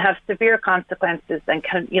can have severe consequences and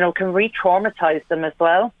can re-traumatise them as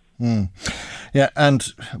well. Yeah, and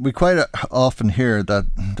we quite often hear that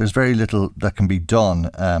there's very little that can be done,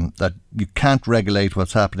 that you can't regulate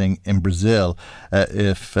what's happening in Brazil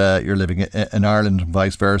if you're living in Ireland and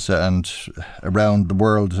vice versa, and around the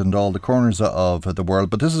world and all the corners of the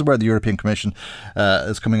world. But this is where the European Commission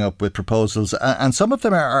is coming up with proposals, and some of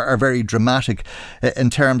them are very dramatic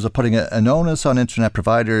in terms of putting an onus on internet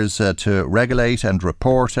providers to regulate and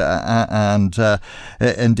report, and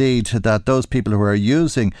indeed that those people who are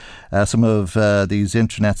using some of these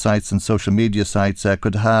internet sites and social media sites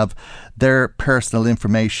could have their personal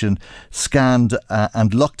information scanned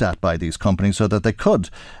and looked at by these companies so that they could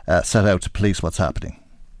set out to police what's happening.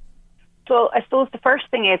 So I suppose the first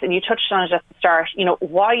thing is, and you touched on it at the start,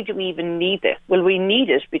 why do we even need this? Well, we need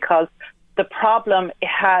it because the problem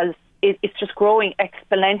it's just growing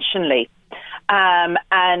exponentially.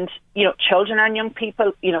 And children and young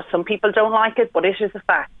people, some people don't like it, but it is a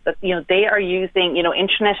fact that, they are using,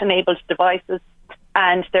 internet-enabled devices,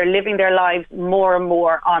 and they're living their lives more and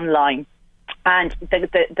more online. And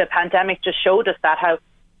the pandemic just showed us that, how,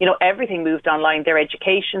 everything moved online, their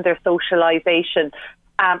education, their socialisation.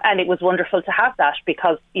 And it was wonderful to have that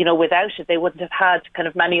because, without it, they wouldn't have had kind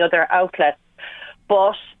of many other outlets.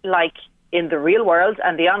 But like in the real world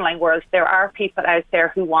and the online world, there are people out there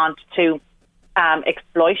who want to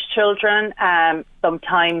exploit children,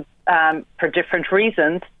 sometimes for different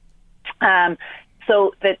reasons.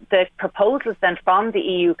 So the proposals then from the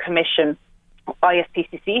EU Commission,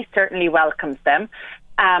 ISPCC certainly welcomes them.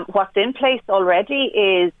 What's in place already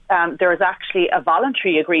is there is actually a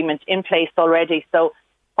voluntary agreement in place already. So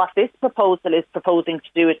what this proposal is proposing to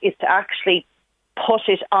do is to actually put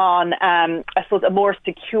it on, I suppose, a more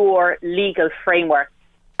secure legal framework.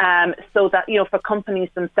 So that, for companies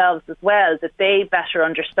themselves as well, that they better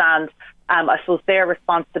understand, I suppose, their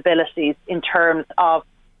responsibilities in terms of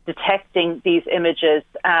detecting these images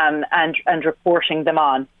and reporting them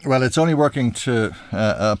on. Well, it's only working to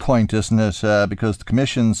a point, isn't it? Because the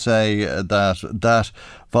Commission say that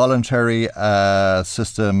voluntary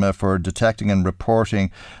system for detecting and reporting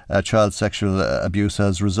child sexual abuse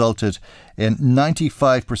has resulted in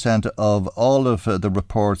 95% of all of the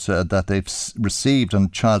reports that they've received on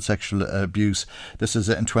child sexual abuse. This is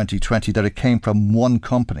in 2020, that it came from one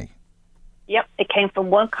company. Yep, it came from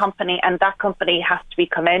one company, and that company has to be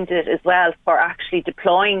commended as well for actually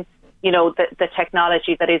deploying, the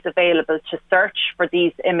technology that is available to search for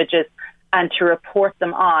these images and to report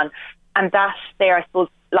them on. And that there, I suppose,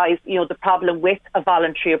 lies, the problem with a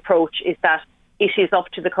voluntary approach is that, it is up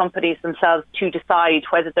to the companies themselves to decide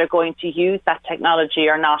whether they're going to use that technology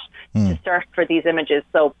or not to search for these images.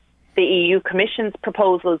 So the EU Commission's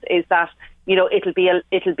proposals is that, you know, it'll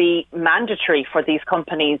be mandatory for these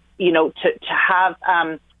companies, you know, to have,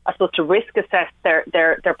 I suppose, to risk assess their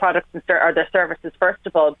products or their services first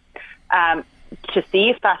of all, to see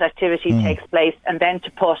if that activity takes place, and then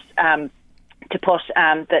to put the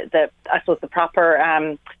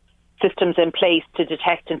proper systems in place to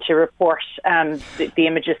detect and to report the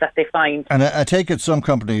images that they find. And I take it some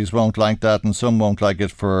companies won't like that, and some won't like it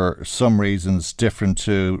for some reasons different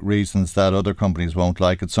to reasons that other companies won't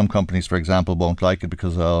like it. Some companies, for example, won't like it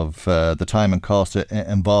because of the time and cost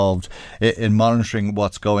involved in monitoring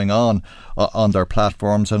what's going on their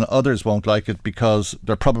platforms, and others won't like it because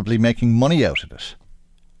they're probably making money out of it.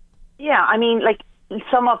 Yeah, I mean, like,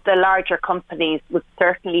 some of the larger companies would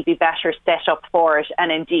certainly be better set up for it, and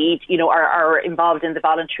indeed, you know, are involved in the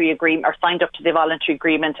voluntary agreement or signed up to the voluntary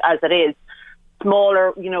agreement as it is.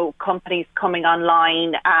 Smaller, you know, companies coming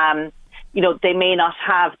online, you know, they may not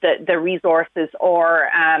have the resources or,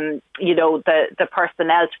 you know, the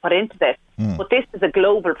personnel to put into this. But this is a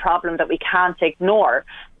global problem that we can't ignore,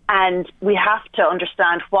 and we have to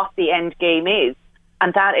understand what the end game is.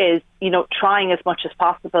 And that is, you know, trying as much as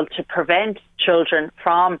possible to prevent children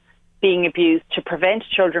from being abused, to prevent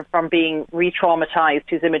children from being re-traumatised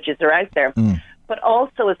whose images are out there. But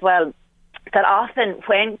also as well, that often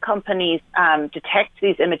when companies detect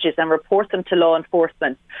these images and report them to law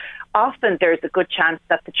enforcement, often there's a good chance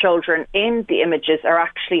that the children in the images are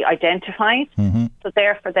actually identified. So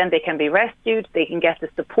therefore then they can be rescued, they can get the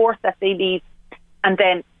support that they need, and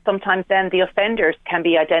then sometimes then the offenders can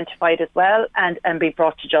be identified as well and be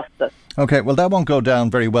brought to justice. OK, well, that won't go down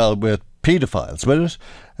very well with paedophiles, will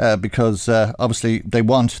it? Because obviously they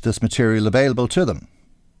want this material available to them.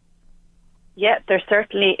 Yeah, there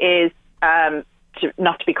certainly is,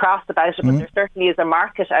 not to be cross about it, but there certainly is a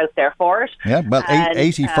market out there for it. Yeah, well,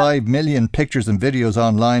 85 million pictures and videos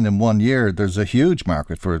online in 1 year. There's a huge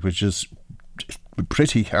market for it, which is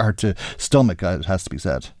pretty hard to stomach, it has to be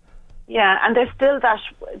said. Yeah, and there's still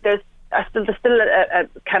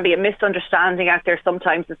can be a misunderstanding out there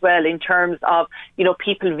sometimes as well in terms of, you know,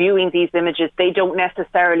 people viewing these images. They don't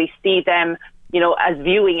necessarily see them, you know, as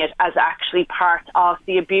viewing it as actually part of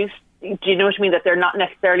the abuse. Do you know what I mean? That they're not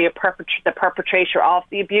necessarily the perpetrator of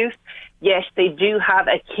the abuse. Yes, they do have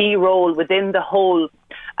a key role within the whole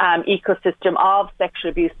ecosystem of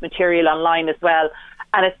sexual abuse material online as well.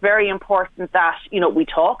 And it's very important that, you know, we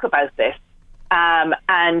talk about this.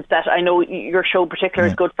 And that I know your show in particular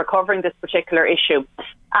is good for covering this particular issue,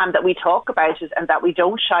 that we talk about it and that we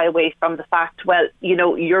don't shy away from the fact, well, you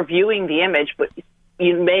know, you're viewing the image, but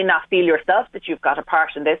you may not feel yourself that you've got a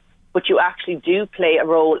part in this, but you actually do play a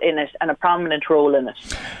role in it and a prominent role in it.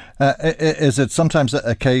 Is it sometimes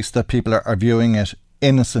a case that people are viewing it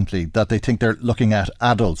innocently, that they think they're looking at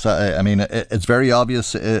adults? I mean, it's very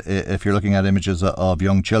obvious if you're looking at images of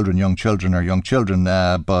young children,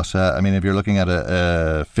 but I mean, if you're looking at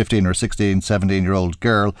a 15 or 16, 17-year-old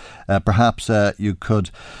girl, perhaps you could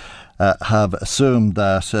have assumed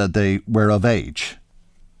that they were of age.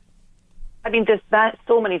 I mean, there's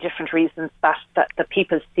so many different reasons that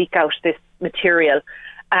people seek out this material.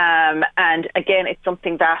 And again, it's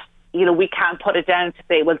something that, you know, we can't put it down to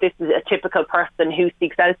say, well, this is a typical person who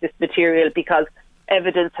seeks out this material, because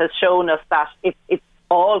evidence has shown us that it's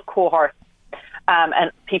all cohorts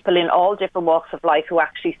and people in all different walks of life who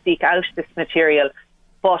actually seek out this material.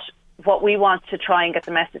 But what we want to try and get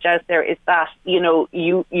the message out there is that, you know,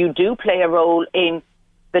 you do play a role in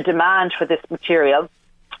the demand for this material.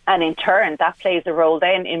 And in turn, that plays a role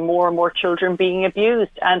then in more and more children being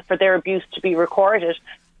abused, and for their abuse to be recorded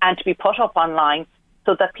and to be put up online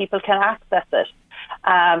so that people can access it.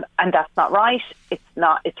 And that's not right.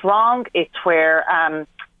 It's wrong. It's where,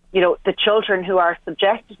 you know, the children who are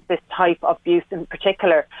subjected to this type of abuse in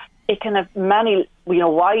particular, it can have many, you know,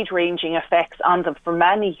 wide-ranging effects on them for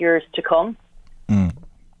many years to come.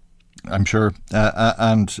 I'm sure.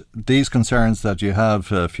 And these concerns that you have,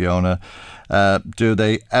 Fiona, do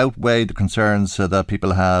they outweigh the concerns that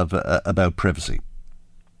people have about privacy?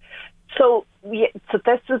 So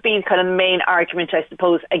this would be kind of the main argument, I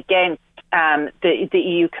suppose, against the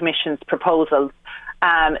EU Commission's proposals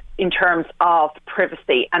in terms of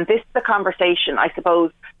privacy. And this is a conversation, I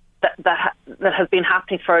suppose, that has been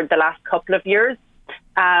happening for the last couple of years.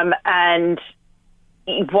 And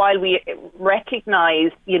while we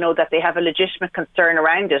recognise, you know, that they have a legitimate concern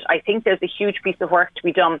around it, I think there's a huge piece of work to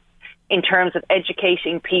be done in terms of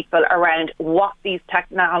educating people around what these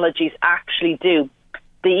technologies actually do.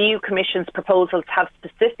 The EU Commission's proposals have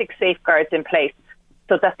specific safeguards in place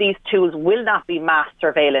so that these tools will not be mass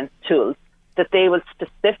surveillance tools, that they will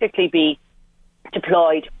specifically be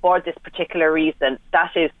deployed for this particular reason,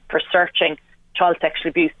 that is for searching child sexual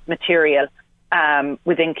abuse material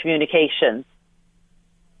within communications.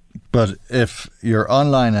 But if your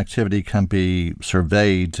online activity can be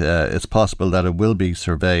surveyed, it's possible that it will be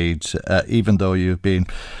surveyed, even though you've been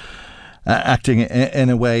acting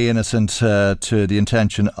in a way innocent to the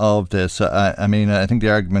intention of this. I mean, I think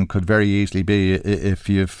the argument could very easily be, if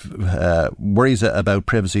you've worries about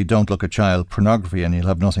privacy, don't look at child pornography and you'll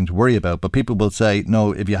have nothing to worry about. But people will say,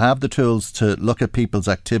 no, if you have the tools to look at people's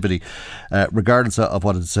activity, regardless of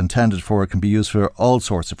what it's intended for, it can be used for all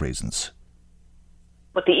sorts of reasons.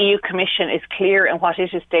 But the EU Commission is clear in what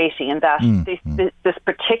it is stating, in that this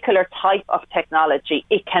particular type of technology,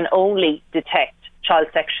 it can only detect child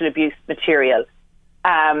sexual abuse material.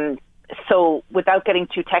 So without getting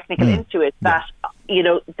too technical into it, that, you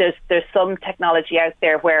know, there's some technology out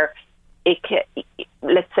there where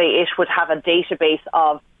let's say it would have a database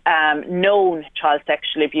of known child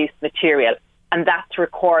sexual abuse material, and that's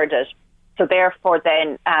recorded. So therefore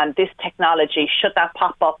then this technology, should that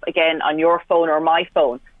pop up again on your phone or my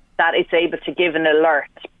phone, that it's able to give an alert.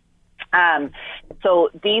 So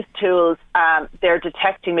these tools, they're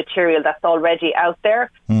detecting material that's already out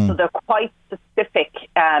there. So they're quite specific,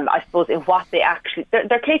 I suppose, in what they actually...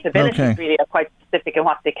 Their capabilities really are quite specific in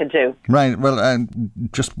what they can do. Right. Well, I'm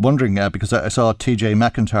just wondering, because I saw TJ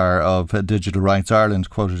McIntyre of Digital Rights Ireland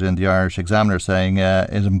quoted in the Irish Examiner saying it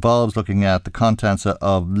involves looking at the contents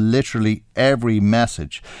of literally every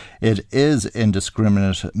message. It is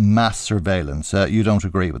indiscriminate mass surveillance. You don't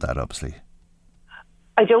agree with that, obviously.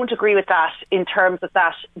 I don't agree with that in terms of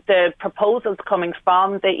that. The proposals coming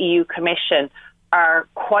from the EU Commission are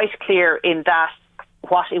quite clear in that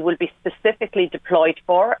what it will be specifically deployed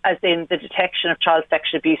for, as in the detection of child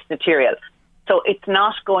sexual abuse material. So it's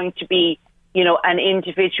not going to be, you know, an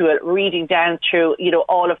individual reading down through, you know,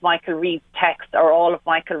 all of Michael Reed's text or all of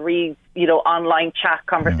Michael Reed's, you know, online chat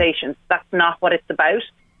conversations. That's not what it's about.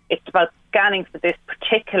 It's about scanning for this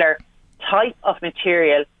particular type of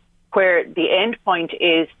material, where the end point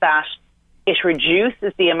is that it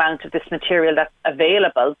reduces the amount of this material that's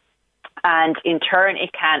available, and in turn it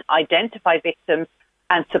can identify victims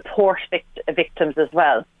and support victims as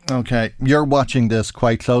well. Okay, you're watching this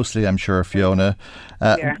quite closely, I'm sure, Fiona.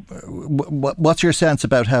 What's your sense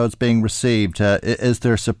about how it's being received? Is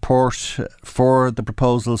there support for the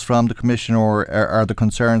proposals from the Commission, or are the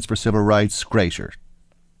concerns for civil rights greater?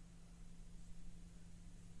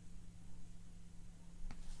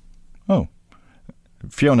 Oh,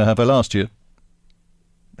 Fiona, have I lost you?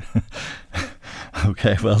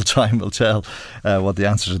 Okay, well, time will tell what the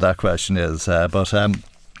answer to that question is. But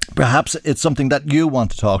perhaps it's something that you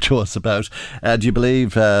want to talk to us about. Do you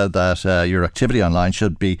believe that your activity online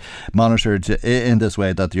should be monitored in this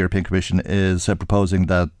way that the European Commission is proposing,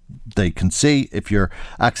 that they can see if you're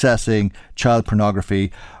accessing child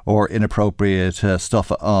pornography or inappropriate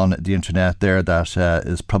stuff on the internet there that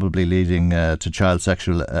is probably leading to child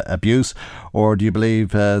sexual abuse? Or do you believe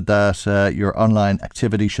that your online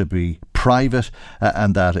activity should be private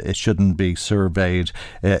and that it shouldn't be surveyed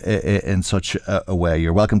in such a way?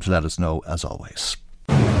 You're welcome to let us know, as always.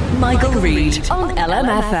 Michael Reid on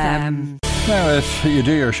LMFM. Now, if you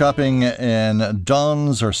do your shopping in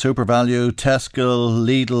Don's or SuperValu, Tesco,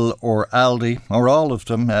 Lidl or Aldi, or all of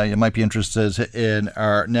them, you might be interested in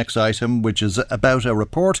our next item, which is about a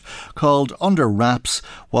report called Under Wraps: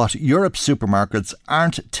 What Europe's Supermarkets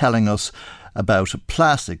Aren't Telling Us About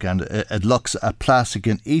Plastic. And it looks at plastic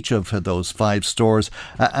in each of those 5 stores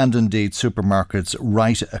and indeed supermarkets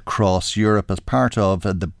right across Europe as part of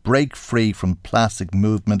the Break Free from Plastic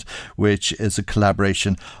movement, which is a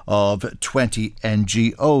collaboration of 20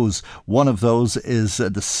 NGOs. One of those is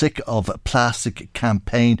the Sick of Plastic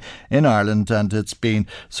campaign in Ireland, and it's been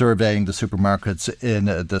surveying the supermarkets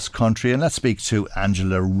in this country. And let's speak to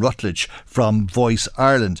Angela Rutledge from Voice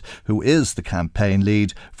Ireland, who is the campaign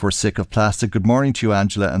lead for Sick of Plastic. Good morning to you,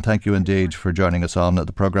 Angela, and thank you indeed for joining us on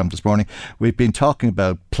the programme this morning. We've been talking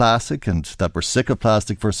about plastic and that we're sick of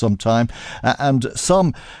plastic for some time, and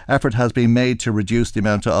some effort has been made to reduce the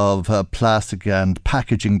amount of plastic and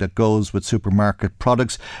packaging that goes with supermarket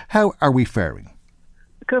products. How are we faring?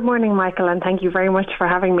 Good morning, Michael, and thank you very much for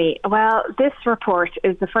having me. Well, this report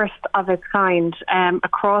is the first of its kind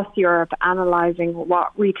across Europe, analysing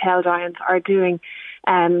what retail giants are doing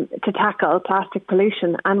to tackle plastic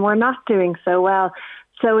pollution, and we're not doing so well.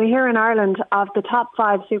 So here in Ireland, of the top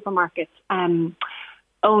 5 supermarkets,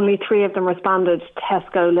 only 3 of them responded: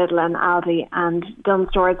 Tesco, Lidl and Aldi, and Dunnes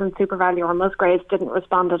Stores and SuperValu or Musgraves didn't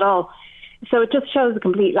respond at all. So it just shows a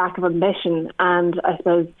complete lack of ambition. And I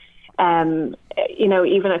suppose,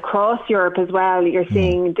 even across Europe as well, you're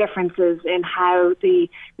seeing differences in how the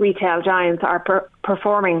retail giants are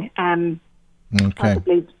performing,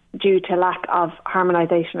 possibly due to lack of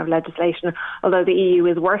harmonisation of legislation. Although the EU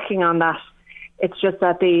is working on that, it's just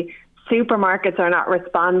that the supermarkets are not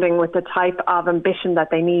responding with the type of ambition that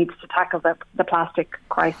they need to tackle the plastic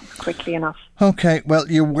crisis quickly enough. OK,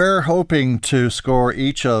 well, you were hoping to score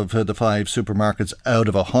each of the 5 supermarkets out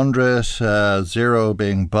of 100, 0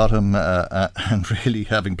 being bottom and really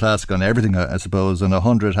having plastic on everything, I suppose, and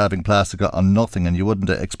 100 having plastic on nothing, and you wouldn't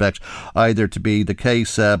expect either to be the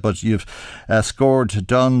case, but you've scored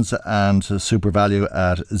Dunn's and SuperValu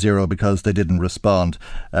at 0 because they didn't respond,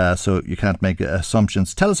 so you can't make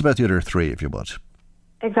assumptions. Tell us about the other 3, if you would.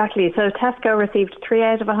 Exactly. So Tesco received 3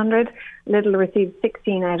 out of 100, Lidl received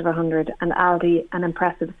 16 out of 100, and Aldi an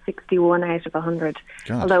impressive 61 out of 100.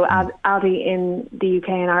 God. Although Aldi in the UK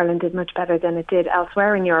and Ireland did much better than it did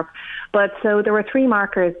elsewhere in Europe. But so there were 3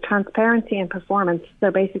 markers: transparency and performance. So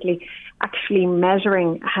basically actually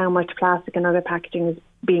measuring how much plastic and other packaging is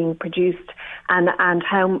being produced and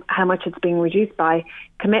how much it's being reduced by.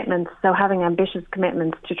 Commitments, so having ambitious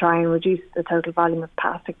commitments to try and reduce the total volume of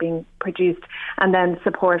plastic being produced, and then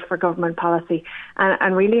support for government policy.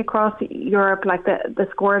 And really across Europe, like the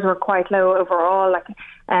scores were quite low overall,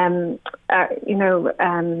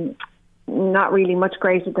 not really much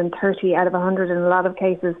greater than 30 out of 100 in a lot of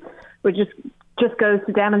cases, which just goes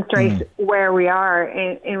to demonstrate where we are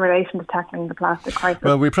in relation to tackling the plastic crisis.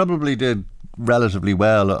 Well, we probably did relatively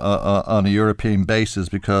well on a European basis,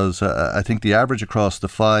 because I think the average across the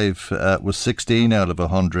 5 was 16 out of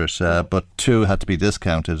 100, but 2 had to be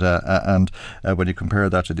discounted, and when you compare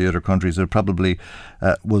that to the other countries, it probably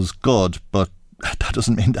was good, but that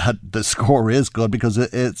doesn't mean that the score is good, because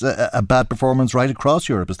it's a bad performance right across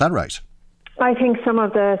Europe. Is that right? I think some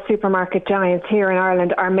of the supermarket giants here in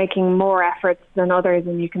Ireland are making more efforts than others,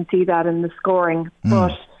 and you can see that in the scoring.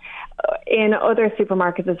 But in other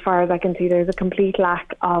supermarkets, as far as I can see, there's a complete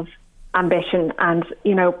lack of ambition, and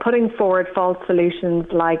putting forward false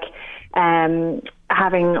solutions like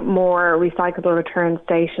having more recyclable return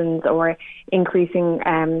stations, or increasing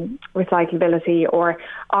recyclability, or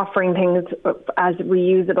offering things as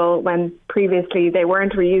reusable when previously they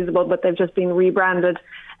weren't reusable but they've just been rebranded,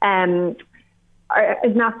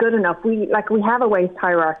 is not good enough. We have a waste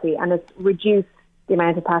hierarchy, and it's reduced the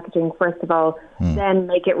amount of packaging first of all, then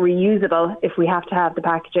make it reusable if we have to have the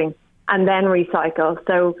packaging, and then recycle.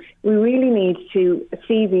 So we really need to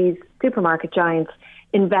see these supermarket giants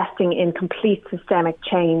investing in complete systemic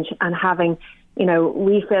change and having,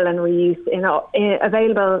 refill and reuse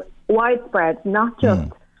available widespread, not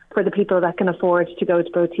just for the people that can afford to go to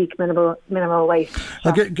boutique minimal waste.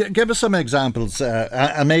 Give us some examples,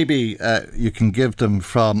 and maybe you can give them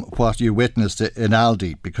from what you witnessed in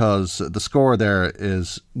Aldi, because the score there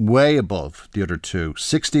is way above the other 2.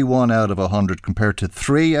 61 out of 100 compared to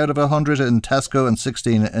 3 out of 100 in Tesco and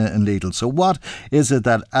 16 in Lidl. So what is it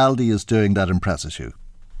that Aldi is doing that impresses you?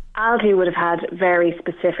 Aldi would have had very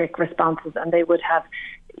specific responses, and they would have,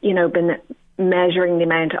 been measuring the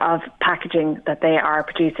amount of packaging that they are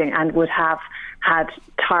producing, and would have had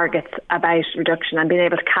targets about reduction, and being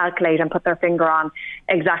able to calculate and put their finger on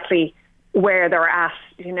exactly where they're at,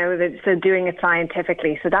 so doing it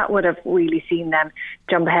scientifically. So that would have really seen them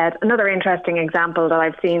jump ahead. Another interesting example that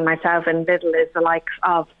I've seen myself in Lidl is the likes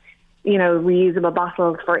of, reusable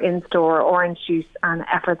bottles for in-store orange juice, and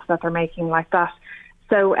efforts that they're making like that.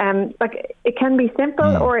 So it can be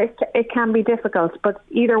simple or it can be difficult, but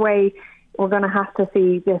either way, we're going to have to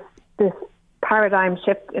see this paradigm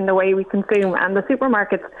shift in the way we consume, and the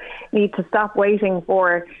supermarkets need to stop waiting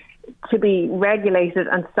to be regulated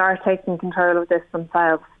and start taking control of this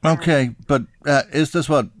themselves. Okay, but is this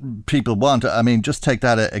what people want? I mean, just take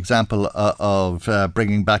that example of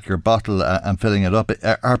bringing back your bottle and filling it up.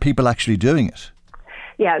 Are people actually doing it?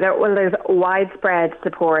 Yeah, there's widespread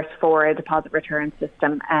support for a deposit return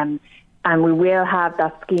system, and we will have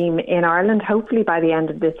that scheme in Ireland hopefully by the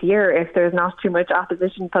end of this year, if there's not too much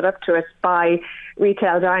opposition put up to it by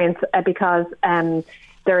retail giants, because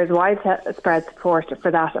there is widespread support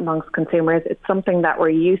for that amongst consumers. It's something that we're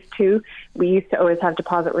used to. We used to always have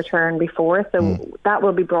deposit return before, so that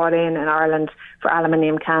will be brought in Ireland for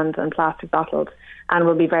aluminium cans and plastic bottles, and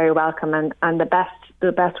will be very welcome. And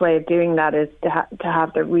the best way of doing that is to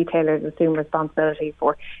have the retailers assume responsibility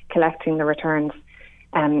for collecting the returns.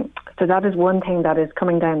 So that is one thing that is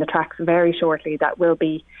coming down the tracks very shortly that will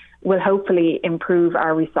hopefully improve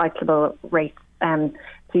our recyclable rates.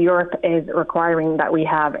 So Europe is requiring that we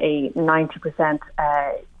have a 90%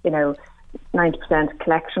 90%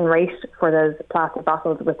 collection rate for those plastic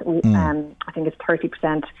bottles with, I think it's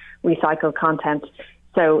 30% recycled content.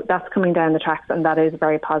 So that's coming down the tracks, and that is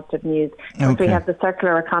very positive news. Okay. So we have the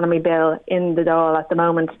circular economy bill in the Dáil at the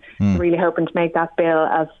moment, really hoping to make that bill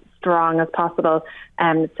as strong as possible,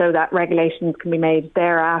 so that regulations can be made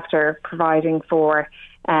thereafter, providing for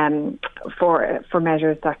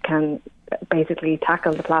measures that can basically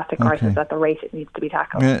tackle the plastic crisis at the rate it needs to be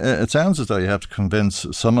tackled. It sounds as though you have to convince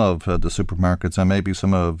some of the supermarkets, and maybe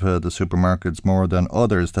some of the supermarkets more than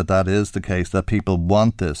others, that is the case, that people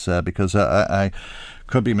want this, because I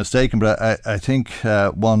could be mistaken, but I think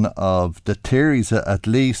one of the theories at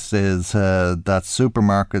least is that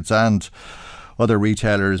supermarkets and other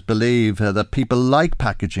retailers believe that people like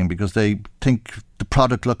packaging because they think the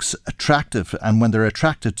product looks attractive, and when they're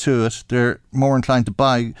attracted to it, they're more inclined to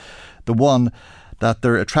buy the one that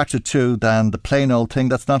they're attracted to than the plain old thing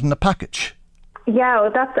that's not in the package. Yeah,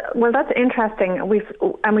 that's interesting. We've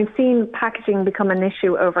seen packaging become an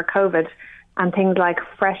issue over COVID, and things like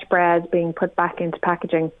fresh bread being put back into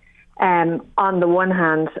packaging. On the one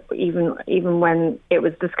hand, even when it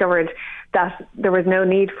was discovered that there was no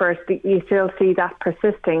need for it, you still see that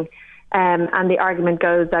persisting. And the argument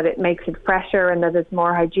goes that it makes it fresher and that it's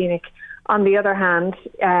more hygienic. On the other hand,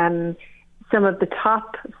 some of the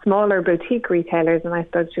top smaller boutique retailers, and I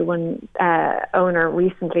spoke to one owner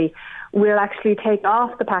recently, will actually take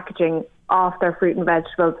off the packaging off their fruit and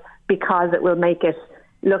vegetables because it will make it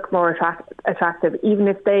look more attractive. Even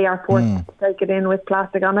if they are forced to take it in with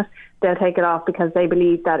plastic on it, they'll take it off because they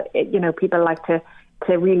believe that people like to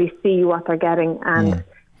really see what they're getting and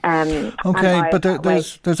but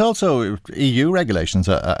there's also EU regulations,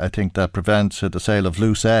 I think, that prevent the sale of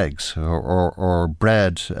loose eggs or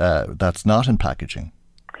bread that's not in packaging.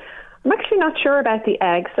 I'm actually not sure about the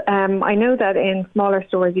eggs. I know that in smaller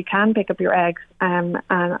stores you can pick up your eggs and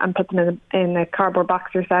put them in a cardboard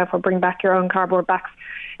box yourself, or bring back your own cardboard box.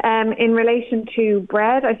 In relation to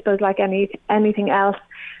bread, I suppose like anything else,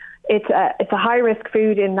 it's a high risk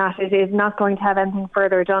food in that it is not going to have anything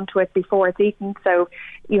further done to it before it's eaten. So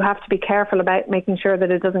you have to be careful about making sure that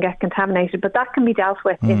it doesn't get contaminated. But that can be dealt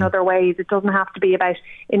with in other ways. It doesn't have to be about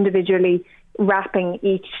individually wrapping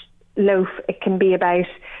each loaf. It can be about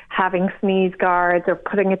having sneeze guards or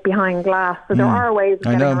putting it behind glass. So there are ways of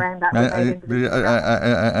getting around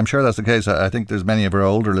that. I'm sure that's the case. I think there's many of our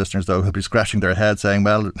older listeners, though, who'll be scratching their head saying,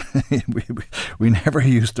 well, we never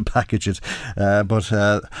used to package it. But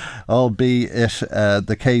albeit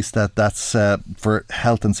the case that's for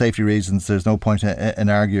health and safety reasons, there's no point in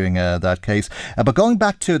arguing that case. But going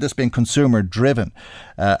back to this being consumer driven,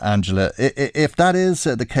 Angela, if that is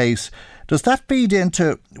the case, does that feed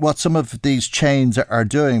into what some of these chains are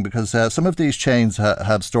doing? Because some of these chains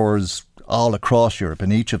have stores all across Europe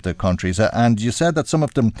in each of the countries. And you said that some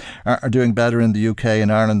of them are doing better in the UK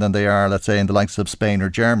and Ireland than they are, let's say, in the likes of Spain or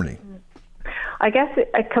Germany. I guess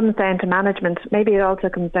it comes down to management. Maybe it also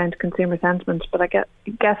comes down to consumer sentiment. But I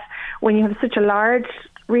guess when you have such a large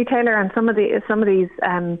retailer, and some of these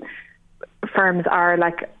firms are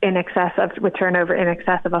like with turnover in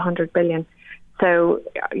excess of 100 billion. So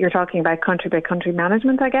you're talking about country by country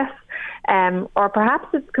management, I guess, or perhaps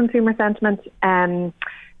it's consumer sentiment.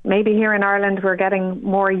 Maybe here in Ireland we're getting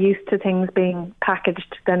more used to things being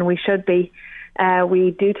packaged than we should be. We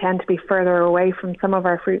do tend to be further away from some of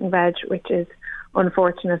our fruit and veg, which is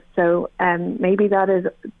unfortunate. So maybe that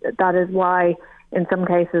is why, in some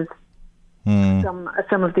cases,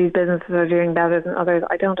 some of these businesses are doing better than others.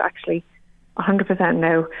 I don't actually 100%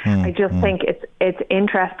 no. I just think it's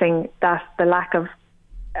interesting that the lack of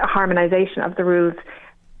harmonisation of the rules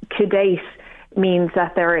to date means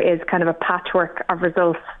that there is kind of a patchwork of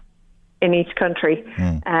results in each country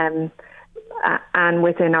and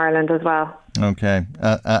within Ireland as well. Okay.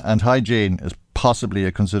 And hygiene is possibly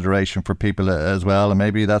a consideration for people as well, and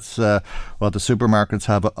maybe that's what the supermarkets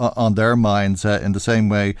have on their minds in the same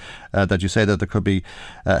way that you say that there could be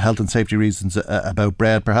health and safety reasons about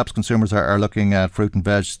bread. Perhaps consumers are looking at fruit and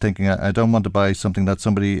veg thinking, I don't want to buy something that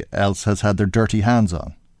somebody else has had their dirty hands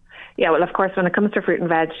on. Yeah, well, of course, when it comes to fruit and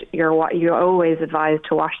veg, you're always advised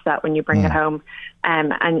to wash that when you bring it home,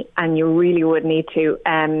 and you really would need to.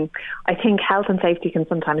 I think health and safety can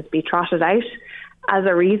sometimes be trotted out as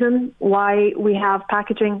a reason why we have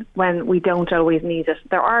packaging when we don't always need it.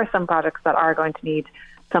 There are some products that are going to need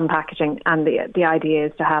some packaging, and the idea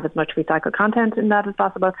is to have as much recycled content in that as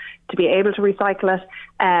possible, to be able to recycle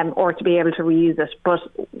it or to be able to reuse it. But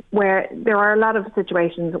where there are a lot of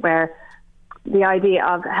situations where the idea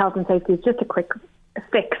of health and safety is just a quick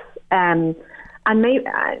fix. And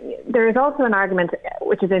there is also an argument,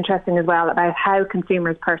 which is interesting as well, about how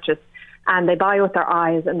consumers purchase. and they buy with their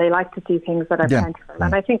eyes, and they like to see things that are plentiful.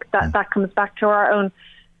 And I think that comes back to our own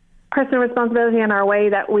personal responsibility and our way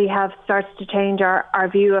that we have started to change our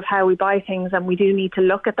view of how we buy things, and we do need to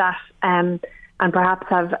look at that and perhaps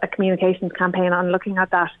have a communications campaign on looking at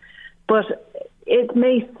that. But it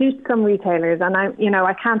may suit some retailers, and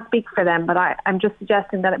I can't speak for them, but I'm just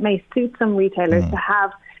suggesting that it may suit some retailers to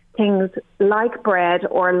have things like bread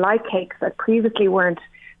or like cakes that previously weren't,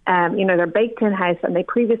 they're baked in-house and they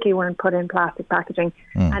previously weren't put in plastic packaging,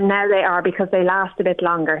 and now they are, because they last a bit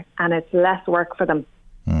longer and it's less work for them.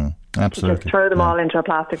 Absolutely. To just throw them all into a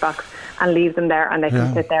plastic box and leave them there, and they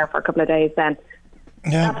can sit there for a couple of days then.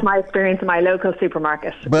 That's my experience in my local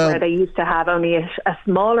supermarket, where they used to have only a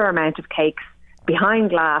smaller amount of cakes behind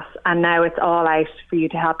glass, and now it's all out for you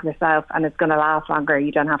to help yourself, and it's going to last longer.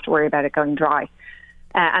 You don't have to worry about it going dry.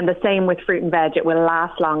 And the same with fruit and veg. It will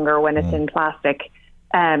last longer when it's in plastic,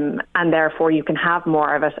 and therefore you can have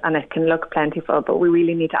more of it, and it can look plentiful. But we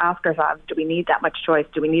really need to ask ourselves, do we need that much choice?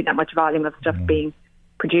 Do we need that much volume of stuff being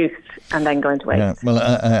produced and then going to waste? Yeah, well,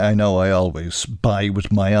 I know I always buy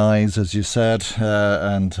with my eyes, as you said,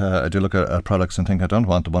 and I do look at products and think, I don't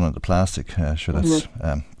want the one in the plastic. Sure, that's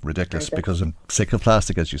ridiculous, because I'm sick of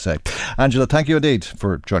plastic, as you say. Angela, thank you indeed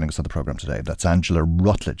for joining us on the programme today. That's Angela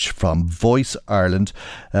Rutledge from Voice Ireland,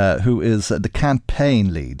 who is the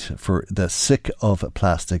campaign lead for the Sick of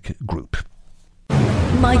Plastic group.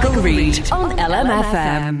 Michael Reid on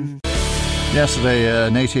LMFM. Yesterday,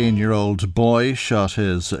 an 18-year-old boy shot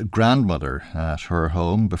his grandmother at her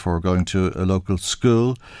home before going to a local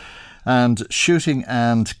school and shooting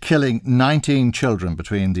and killing 19 children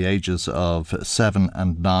between the ages of 7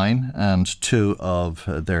 and 9 and 2 of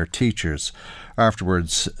their teachers.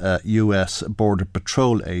 Afterwards, a US Border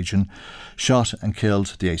Patrol agent shot and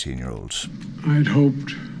killed the 18-year-old. I'd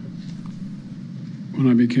hoped when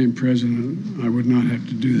I became president I would not have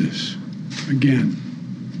to do this again.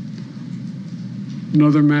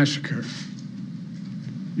 Another massacre,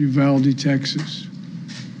 Uvalde, Texas,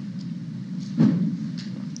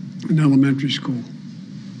 an elementary school.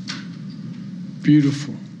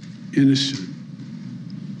 Beautiful, innocent,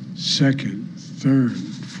 2nd, 3rd,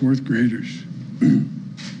 4th graders.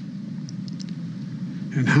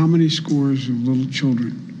 And how many scores of little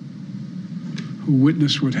children who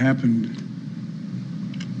witness what happened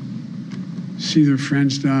see their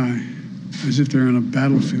friends die as if they're on a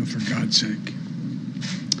battlefield, for God's sake.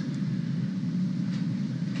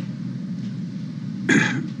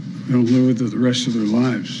 They'll live with it the rest of their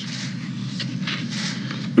lives.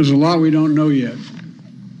 There's a lot we don't know yet.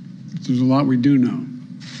 There's a lot we do know.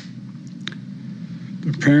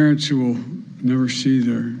 The parents who will never see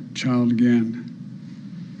their child again,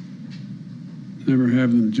 never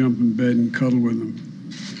have them jump in bed and cuddle with them.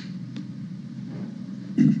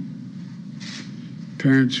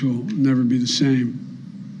 Parents who will never be the same.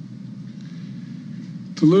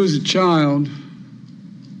 To lose a child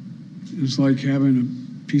is like having a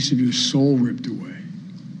piece of your soul ripped away.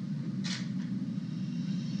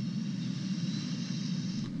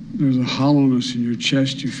 There's a hollowness in your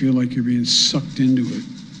chest. You feel like you're being sucked into it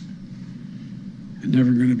and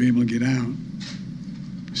never going to be able to get out.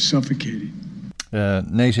 Suffocating. An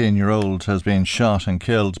 18-year-old has been shot and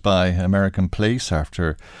killed by American police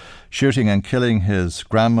after shooting and killing his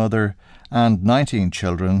grandmother and 19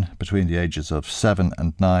 children between the ages of 7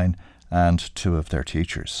 and 9 and 2 of their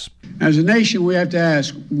teachers. As a nation, we have to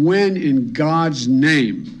ask, when in God's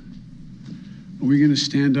name are we going to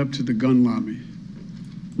stand up to the gun lobby?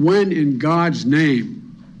 When in God's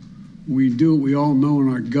name we do what we all know in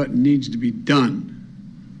our gut needs to be done?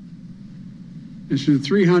 It's been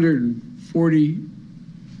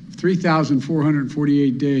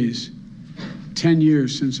 3,448 days, 10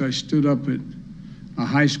 years since I stood up at a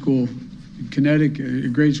high school in Connecticut, a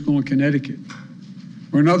grade school in Connecticut,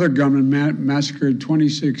 where another gunman massacred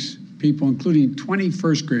 26 people, including 20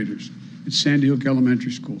 first graders at Sandy Hook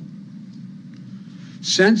Elementary School.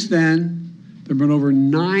 Since then, there have been over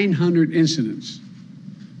 900 incidents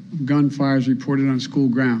of gunfires reported on school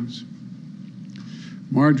grounds.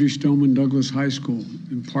 Marjorie Stoneman Douglas High School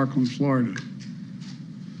in Parkland, Florida.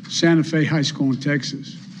 Santa Fe High School in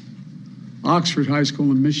Texas. Oxford High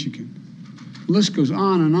School in Michigan. The list goes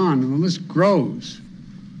on, and the list grows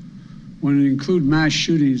when it includes mass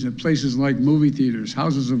shootings at places like movie theaters,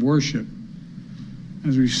 houses of worship,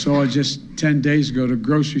 as we saw just 10 days ago at a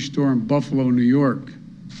grocery store in Buffalo, New York.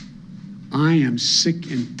 I am sick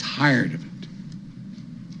and tired of it.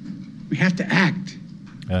 We have to act.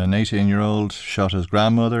 An 18-year-old shot his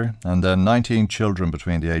grandmother, and then 19 children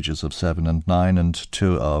between the ages of 7 and 9 and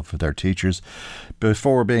 2 of their teachers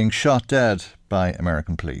before being shot dead by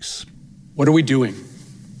American police. What are we doing?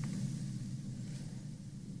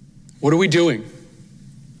 What are we doing?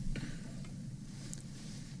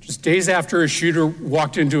 Just days after a shooter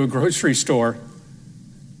walked into a grocery store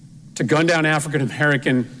to gun down African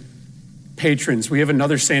American patrons, we have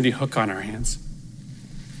another Sandy Hook on our hands.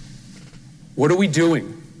 What are we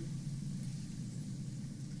doing?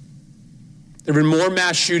 There have been more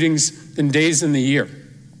mass shootings than days in the year.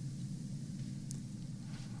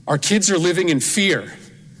 Our kids are living in fear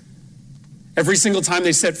every single time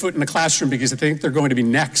they set foot in a classroom because they think they're going to be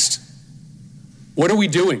next. What are we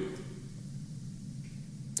doing?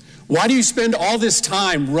 Why do you spend all this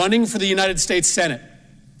time running for the United States Senate?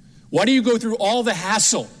 Why do you go through all the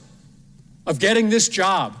hassle of getting this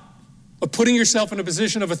job, of putting yourself in a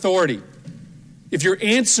position of authority, if your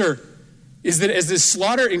answer is that as this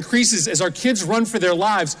slaughter increases, as our kids run for their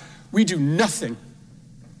lives, we do nothing?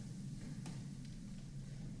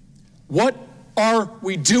 What are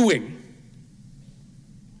we doing?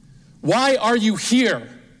 Why are you here?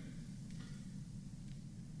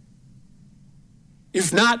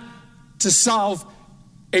 If not to solve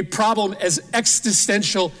a problem as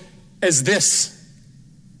existential as this.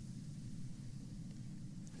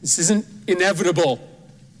 This isn't inevitable.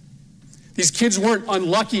 These kids weren't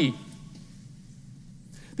unlucky.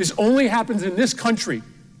 This only happens in this country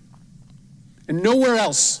and nowhere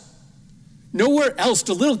else. Nowhere else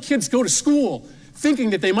do little kids go to school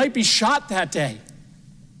thinking that they might be shot that day.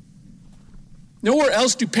 Nowhere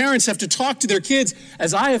else do parents have to talk to their kids,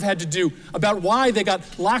 as I have had to do, about why they got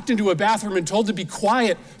locked into a bathroom and told to be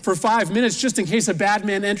quiet for 5 minutes just in case a bad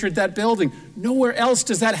man entered that building. Nowhere else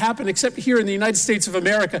does that happen except here in the United States of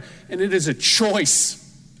America, and it is a choice.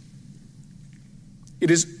 It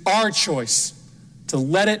is our choice to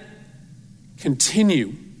let it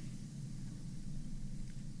continue.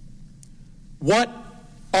 What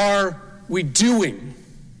are we doing?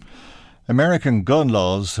 American gun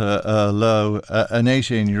laws allow an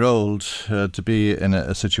 18-year-old to be in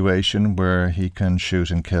a situation where he can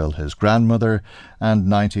shoot and kill his grandmother and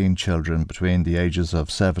 19 children between the ages of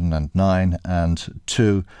 7 and 9 and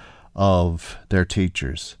 2 of their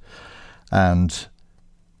teachers, and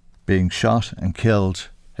being shot and killed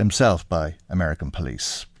himself by American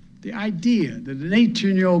police. The idea that an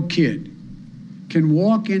 18-year-old kid can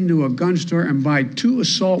walk into a gun store and buy 2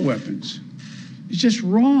 assault weapons is just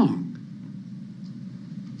wrong.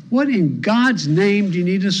 What in God's name do you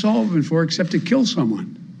need an assault weapon for except to kill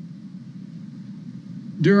someone?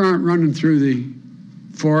 Deer aren't running through the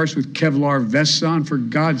forest with Kevlar vests on, for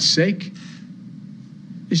God's sake.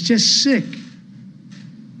 It's just sick.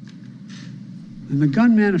 And the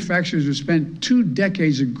gun manufacturers have spent 2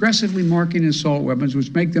 decades aggressively marketing assault weapons,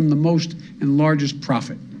 which make them the most and largest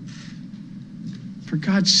profit. For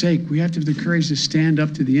God's sake, we have to have the courage to stand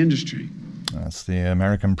up to the industry. That's the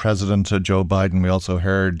American President, Joe Biden. We also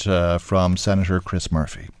heard from Senator Chris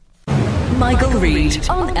Murphy. Michael Reid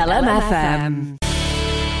on LMFM. We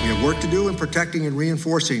have work to do in protecting and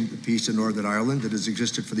reinforcing the peace in Northern Ireland that has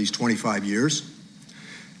existed for these 25 years.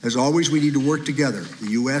 As always, we need to work together,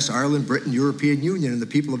 the U.S., Ireland, Britain, European Union, and the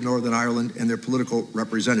people of Northern Ireland and their political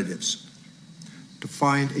representatives, to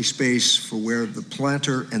find a space for where the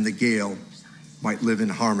planter and the Gael might live in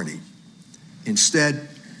harmony. Instead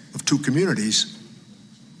of 2 communities,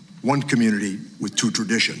 1 community with 2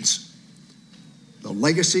 traditions. The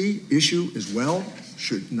legacy issue as well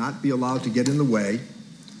should not be allowed to get in the way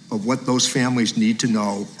of what those families need to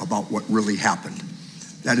know about what really happened.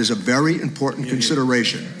 That is a very important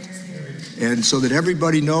consideration. And so that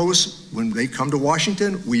everybody knows, when they come to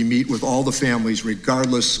Washington, we meet with all the families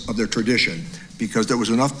regardless of their tradition, because there was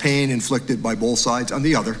enough pain inflicted by both sides on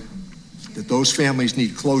the other that those families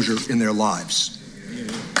need closure in their lives.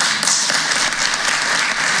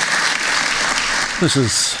 This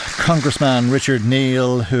is Congressman Richard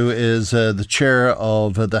Neal, who is the chair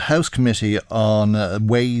of the House Committee on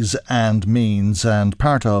Ways and Means, and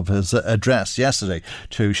part of his address yesterday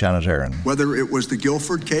to Shannon Aaron. Whether it was the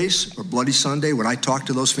Guildford case or Bloody Sunday, when I talked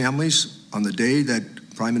to those families on the day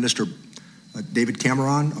that Prime Minister David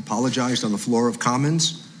Cameron apologized on the floor of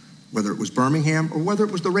Commons, whether it was Birmingham or whether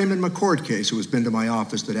it was the Raymond McCord case, who has been to my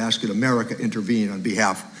office, that asked that America intervene on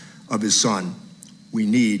behalf of his son, we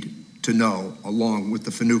need to know, along with the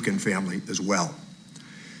Finucane family as well.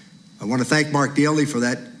 I want to thank Mark Daly for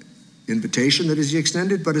that invitation that he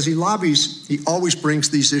extended, but as he lobbies, he always brings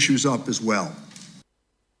these issues up as well.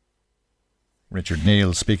 Richard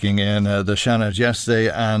Neal speaking in the Seanad yesterday,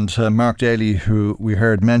 and Mark Daly, who we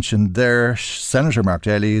heard mentioned there, Senator Mark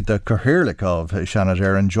Daly, the Cathaoirleach of Seanad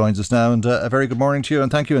Éireann, joins us now, and a very good morning to you, and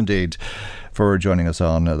thank you indeed for joining us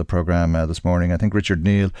on the programme this morning. I think Richard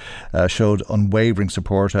Neal showed unwavering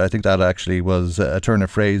support. I think that actually was a turn of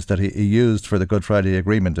phrase that he used for the Good Friday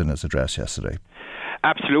Agreement in his address yesterday.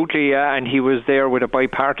 Absolutely, and he was there with a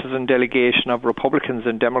bipartisan delegation of Republicans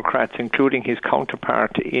and Democrats, including his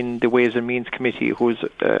counterpart in the Ways and Means Committee, who's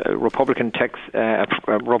a Republican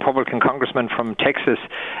congressman from Texas,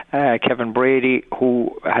 Kevin Brady,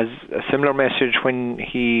 who has a similar message when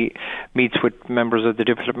he meets with members of the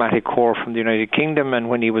diplomatic corps from the United Kingdom and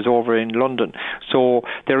when he was over in London. So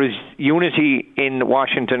there is unity in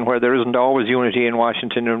Washington where there isn't always unity in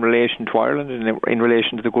Washington in relation to Ireland and in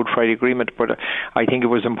relation to the Good Friday Agreement, but I think it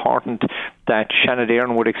was important that Seanad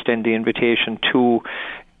Éireann would extend the invitation to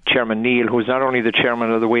Chairman Neal, who is not only the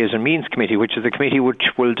chairman of the Ways and Means Committee, which is the committee which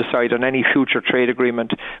will decide on any future trade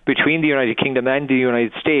agreement between the United Kingdom and the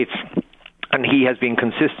United States. And he has been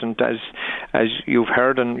consistent, as you've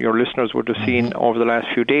heard and your listeners would have seen over the last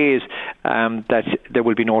few days, that there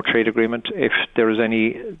will be no trade agreement. If there is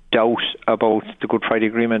any doubt about the Good Friday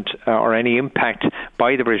Agreement or any impact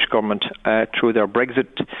by the British government through their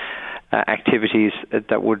Brexit activities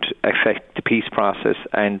that would affect the peace process,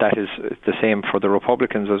 and that is the same for the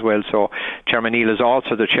Republicans as well. So Chairman Neal is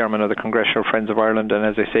also the chairman of the Congressional Friends of Ireland, and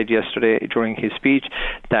as I said yesterday during his speech,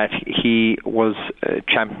 that he was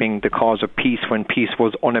championing the cause of peace when peace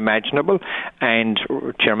was unimaginable, and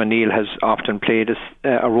Chairman Neal has often played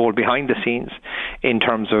a role behind the scenes in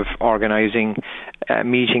terms of organising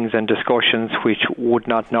meetings and discussions which would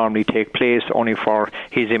not normally take place, only for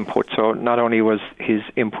his input. So not only was his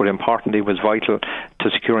input important, it was vital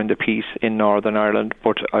to securing the peace in Northern Ireland,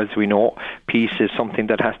 but as we know, peace is something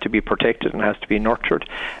that has to be protected and has to be nurtured,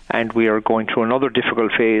 and we are going through another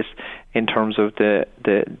difficult phase in terms of the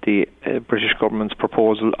British government's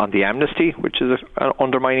proposal on the amnesty, which is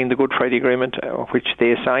undermining the Good Friday Agreement, which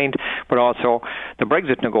they signed, but also the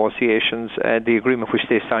Brexit negotiations, the agreement which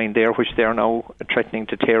they signed there, which they are now threatening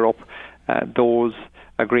to tear up those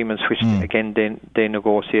agreements which again they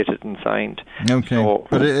negotiated and signed. Okay, so,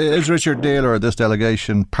 but is Richard Neal or this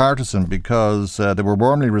delegation partisan, because they were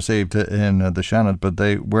warmly received in the Seanad, but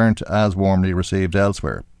they weren't as warmly received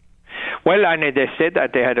elsewhere? Well, and they said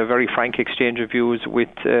that they had a very frank exchange of views with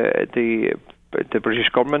the British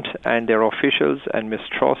government and their officials and Ms.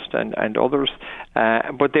 Trust and others,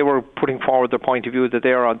 but they were putting forward the point of view that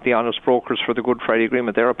they are the honest brokers for the Good Friday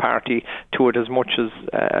Agreement. They're a party to it as much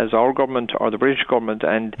as our government or the British government,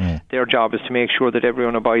 and their job is to make sure that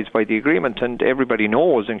everyone abides by the agreement, and everybody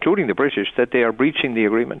knows, including the British, that they are breaching the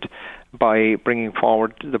agreement by bringing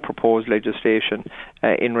forward the proposed legislation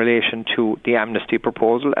in relation to the amnesty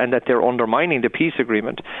proposal, and that they're undermining the peace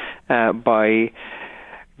agreement by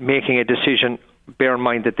making a decision. Bear in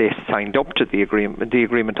mind that they signed up to the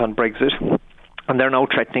agreement on Brexit, and they're now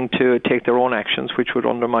threatening to take their own actions, which would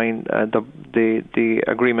undermine the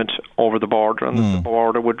agreement over the border, and the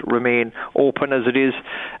border would remain open as it is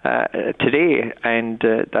today, and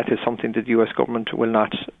that is something that the US government will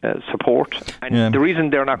not support. And the reason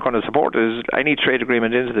they're not going to support is any trade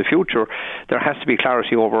agreement into the future, there has to be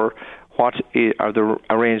clarity over what are the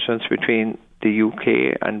arrangements between the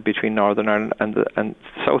UK and between Northern Ireland and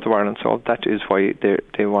South of Ireland. So that is why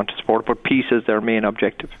they want to support, but peace is their main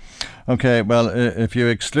objective. Okay, well, if you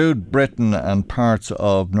exclude Britain and parts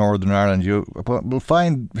of Northern Ireland, you will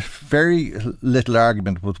find very little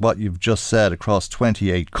argument with what you've just said across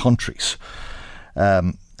 28 countries.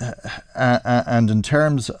 And in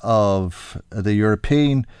terms of the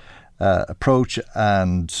European approach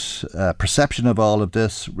and perception of all of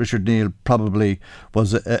this, Richard Neal probably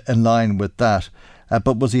was in line with that.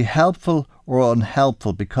 But was he helpful or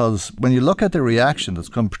unhelpful? Because when you look at the reaction that's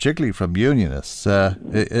come particularly from unionists,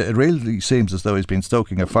 it really seems as though he's been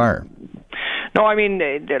stoking a fire. No, I mean,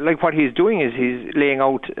 like what he's doing is he's laying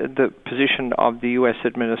out the position of the US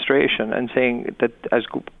administration and saying that as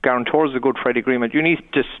guarantors of the Good Friday Agreement, you need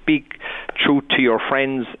to speak truth to your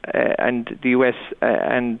friends, and the US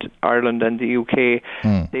and Ireland and the UK,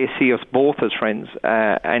 they see us both as friends,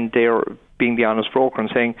 and they're being the honest broker and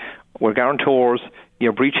saying, we're guarantors,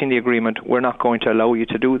 you're breaching the agreement, we're not going to allow you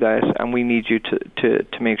to do that, and we need you to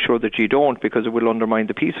make sure that you don't, because it will undermine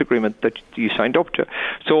the peace agreement that you signed up to.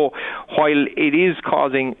 So while it is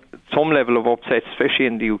causing some level of upset, especially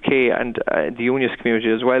in the UK, and the unionist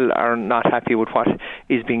community as well are not happy with what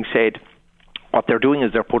is being said, what they're doing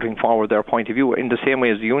is they're putting forward their point of view in the same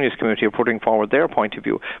way as the unionist community are putting forward their point of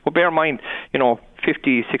view. But bear in mind,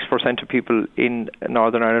 56% of people in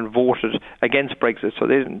Northern Ireland voted against Brexit, so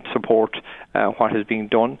they didn't support what is being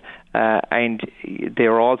done. And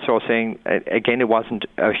they're also saying, again, it wasn't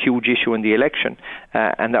a huge issue in the election,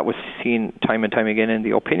 and that was seen time and time again in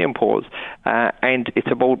the opinion polls. And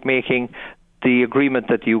it's about making the agreement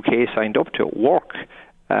that the UK signed up to work.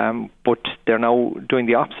 But they're now doing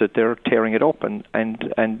the opposite. They're tearing it up,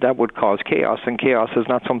 and that would cause chaos. And chaos is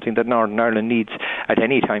not something that Northern Ireland needs at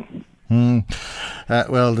any time.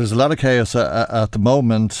 Well, there's a lot of chaos at the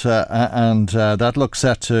moment, and that looks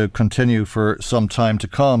set to continue for some time to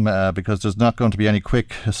come, because there's not going to be any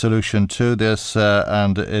quick solution to this,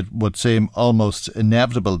 and it would seem almost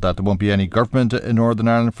inevitable that there won't be any government in Northern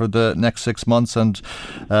Ireland for the next 6 months, and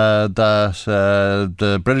that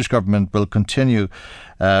the British government will continue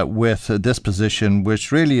with this position,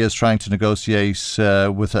 which really is trying to negotiate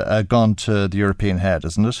with a gun to the European head,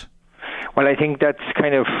 isn't it? Well, I think that's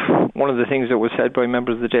kind of one of the things that was said by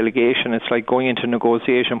members of the delegation. It's like going into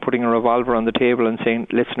negotiation, putting a revolver on the table and saying,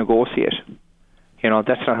 let's negotiate.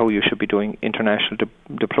 That's not how you should be doing international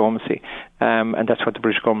diplomacy. And that's what the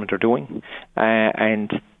British government are doing.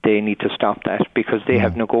 And they need to stop that, because they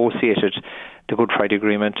have negotiated the Good Friday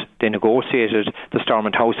Agreement. They negotiated the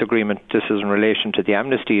Stormont House Agreement. This is in relation to the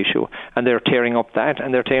amnesty issue. And they're tearing up that,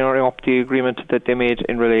 and they're tearing up the agreement that they made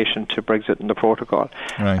in relation to Brexit and the protocol.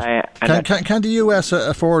 Right. Can the US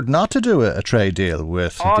afford not to do a trade deal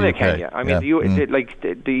with the UK? They can, yeah. I mean, the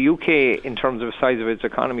UK, in terms of the size of its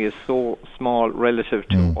economy, is so small relative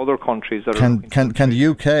to other countries. That can the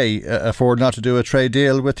UK afford not to do a trade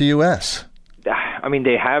deal with the US? I mean,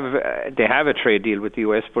 they have a trade deal with the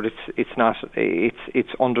US, but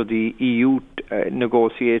it's under the EU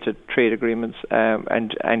negotiated trade agreements,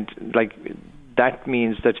 and that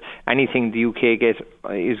means that anything the UK gets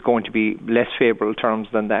is going to be less favourable terms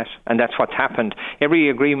than that, and that's what's happened.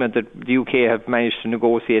 Every agreement that the UK have managed to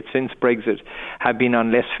negotiate since Brexit have been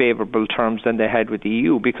on less favourable terms than they had with the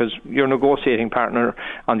EU, because your negotiating partner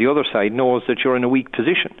on the other side knows that you're in a weak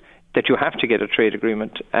position, that you have to get a trade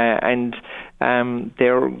agreement, and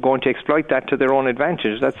they're going to exploit that to their own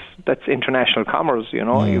advantage. That's international commerce,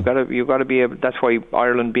 You've got to be able. That's why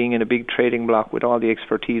Ireland, being in a big trading bloc with all the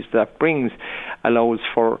expertise that brings, allows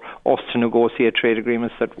for us to negotiate trade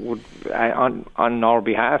agreements that would, on our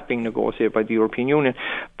behalf, being negotiated by the European Union,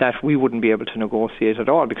 that we wouldn't be able to negotiate at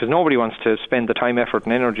all, because nobody wants to spend the time, effort,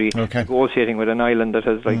 and energy negotiating with an island that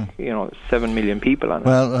has 7 million people on it.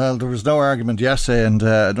 Well, there was no argument yesterday, and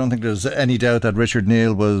I don't think there's any doubt that Richard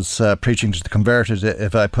Neal was preaching to the converted,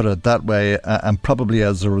 if I put it that way, and probably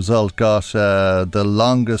as a result got the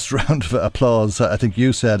longest round of applause I think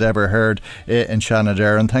you said ever heard in Shannon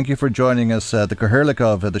there. And thank you for joining us, the Cathaoirleach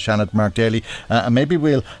of the Shannon, Mark Daly, and maybe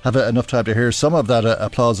we'll have enough time to hear some of that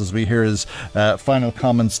applause as we hear his final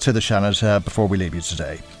comments to the Shannon before we leave you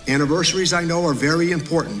today. Anniversaries, I know, are very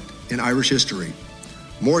important in Irish history,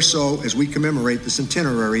 more so as we commemorate the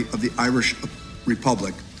centenary of the Irish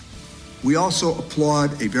Republic. We also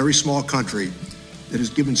applaud a very small country that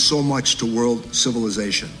has given so much to world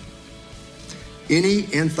civilization. Any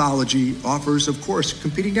anthology offers, of course,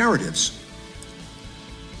 competing narratives.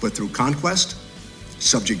 But through conquest,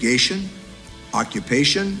 subjugation,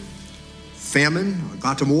 occupation, famine,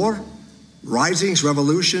 Gatamor, risings,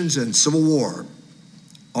 revolutions, and civil war,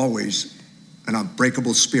 always an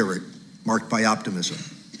unbreakable spirit marked by optimism.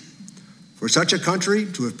 For such a country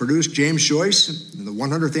to have produced James Joyce in the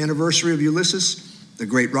 100th anniversary of Ulysses, the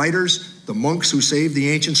great writers, the monks who saved the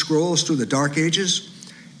ancient scrolls through the Dark Ages,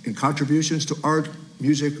 and contributions to art,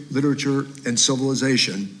 music, literature, and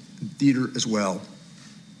civilization, and theater as well,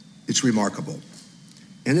 it's remarkable.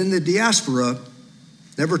 And in the diaspora,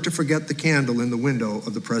 never to forget the candle in the window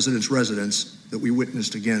of the president's residence that we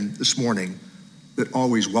witnessed again this morning, that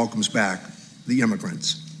always welcomes back the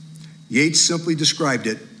immigrants. Yeats simply described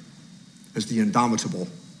it as the indomitable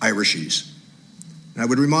Irishies. And I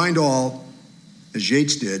would remind all, as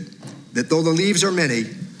Yeats did, that though the leaves are many,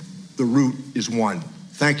 the root is one.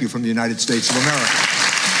 Thank you from the United States of America.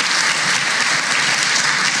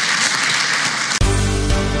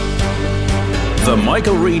 The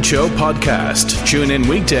Michael Reid Show podcast. Tune in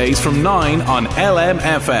weekdays from 9 on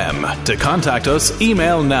LMFM. To contact us,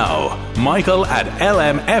 email now,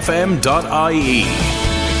 michael@lmfm.ie.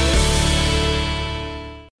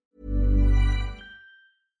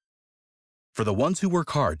 For the ones who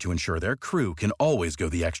work hard to ensure their crew can always go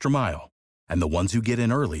the extra mile, and the ones who get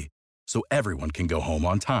in early so everyone can go home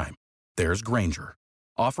on time, there's Grainger,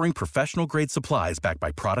 offering professional-grade supplies backed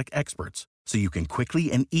by product experts so you can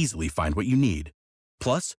quickly and easily find what you need.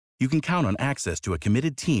 Plus, you can count on access to a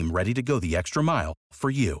committed team ready to go the extra mile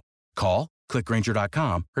for you. Call, click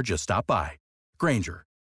Grainger.com, or just stop by. Grainger,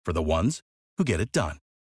 for the ones who get it done.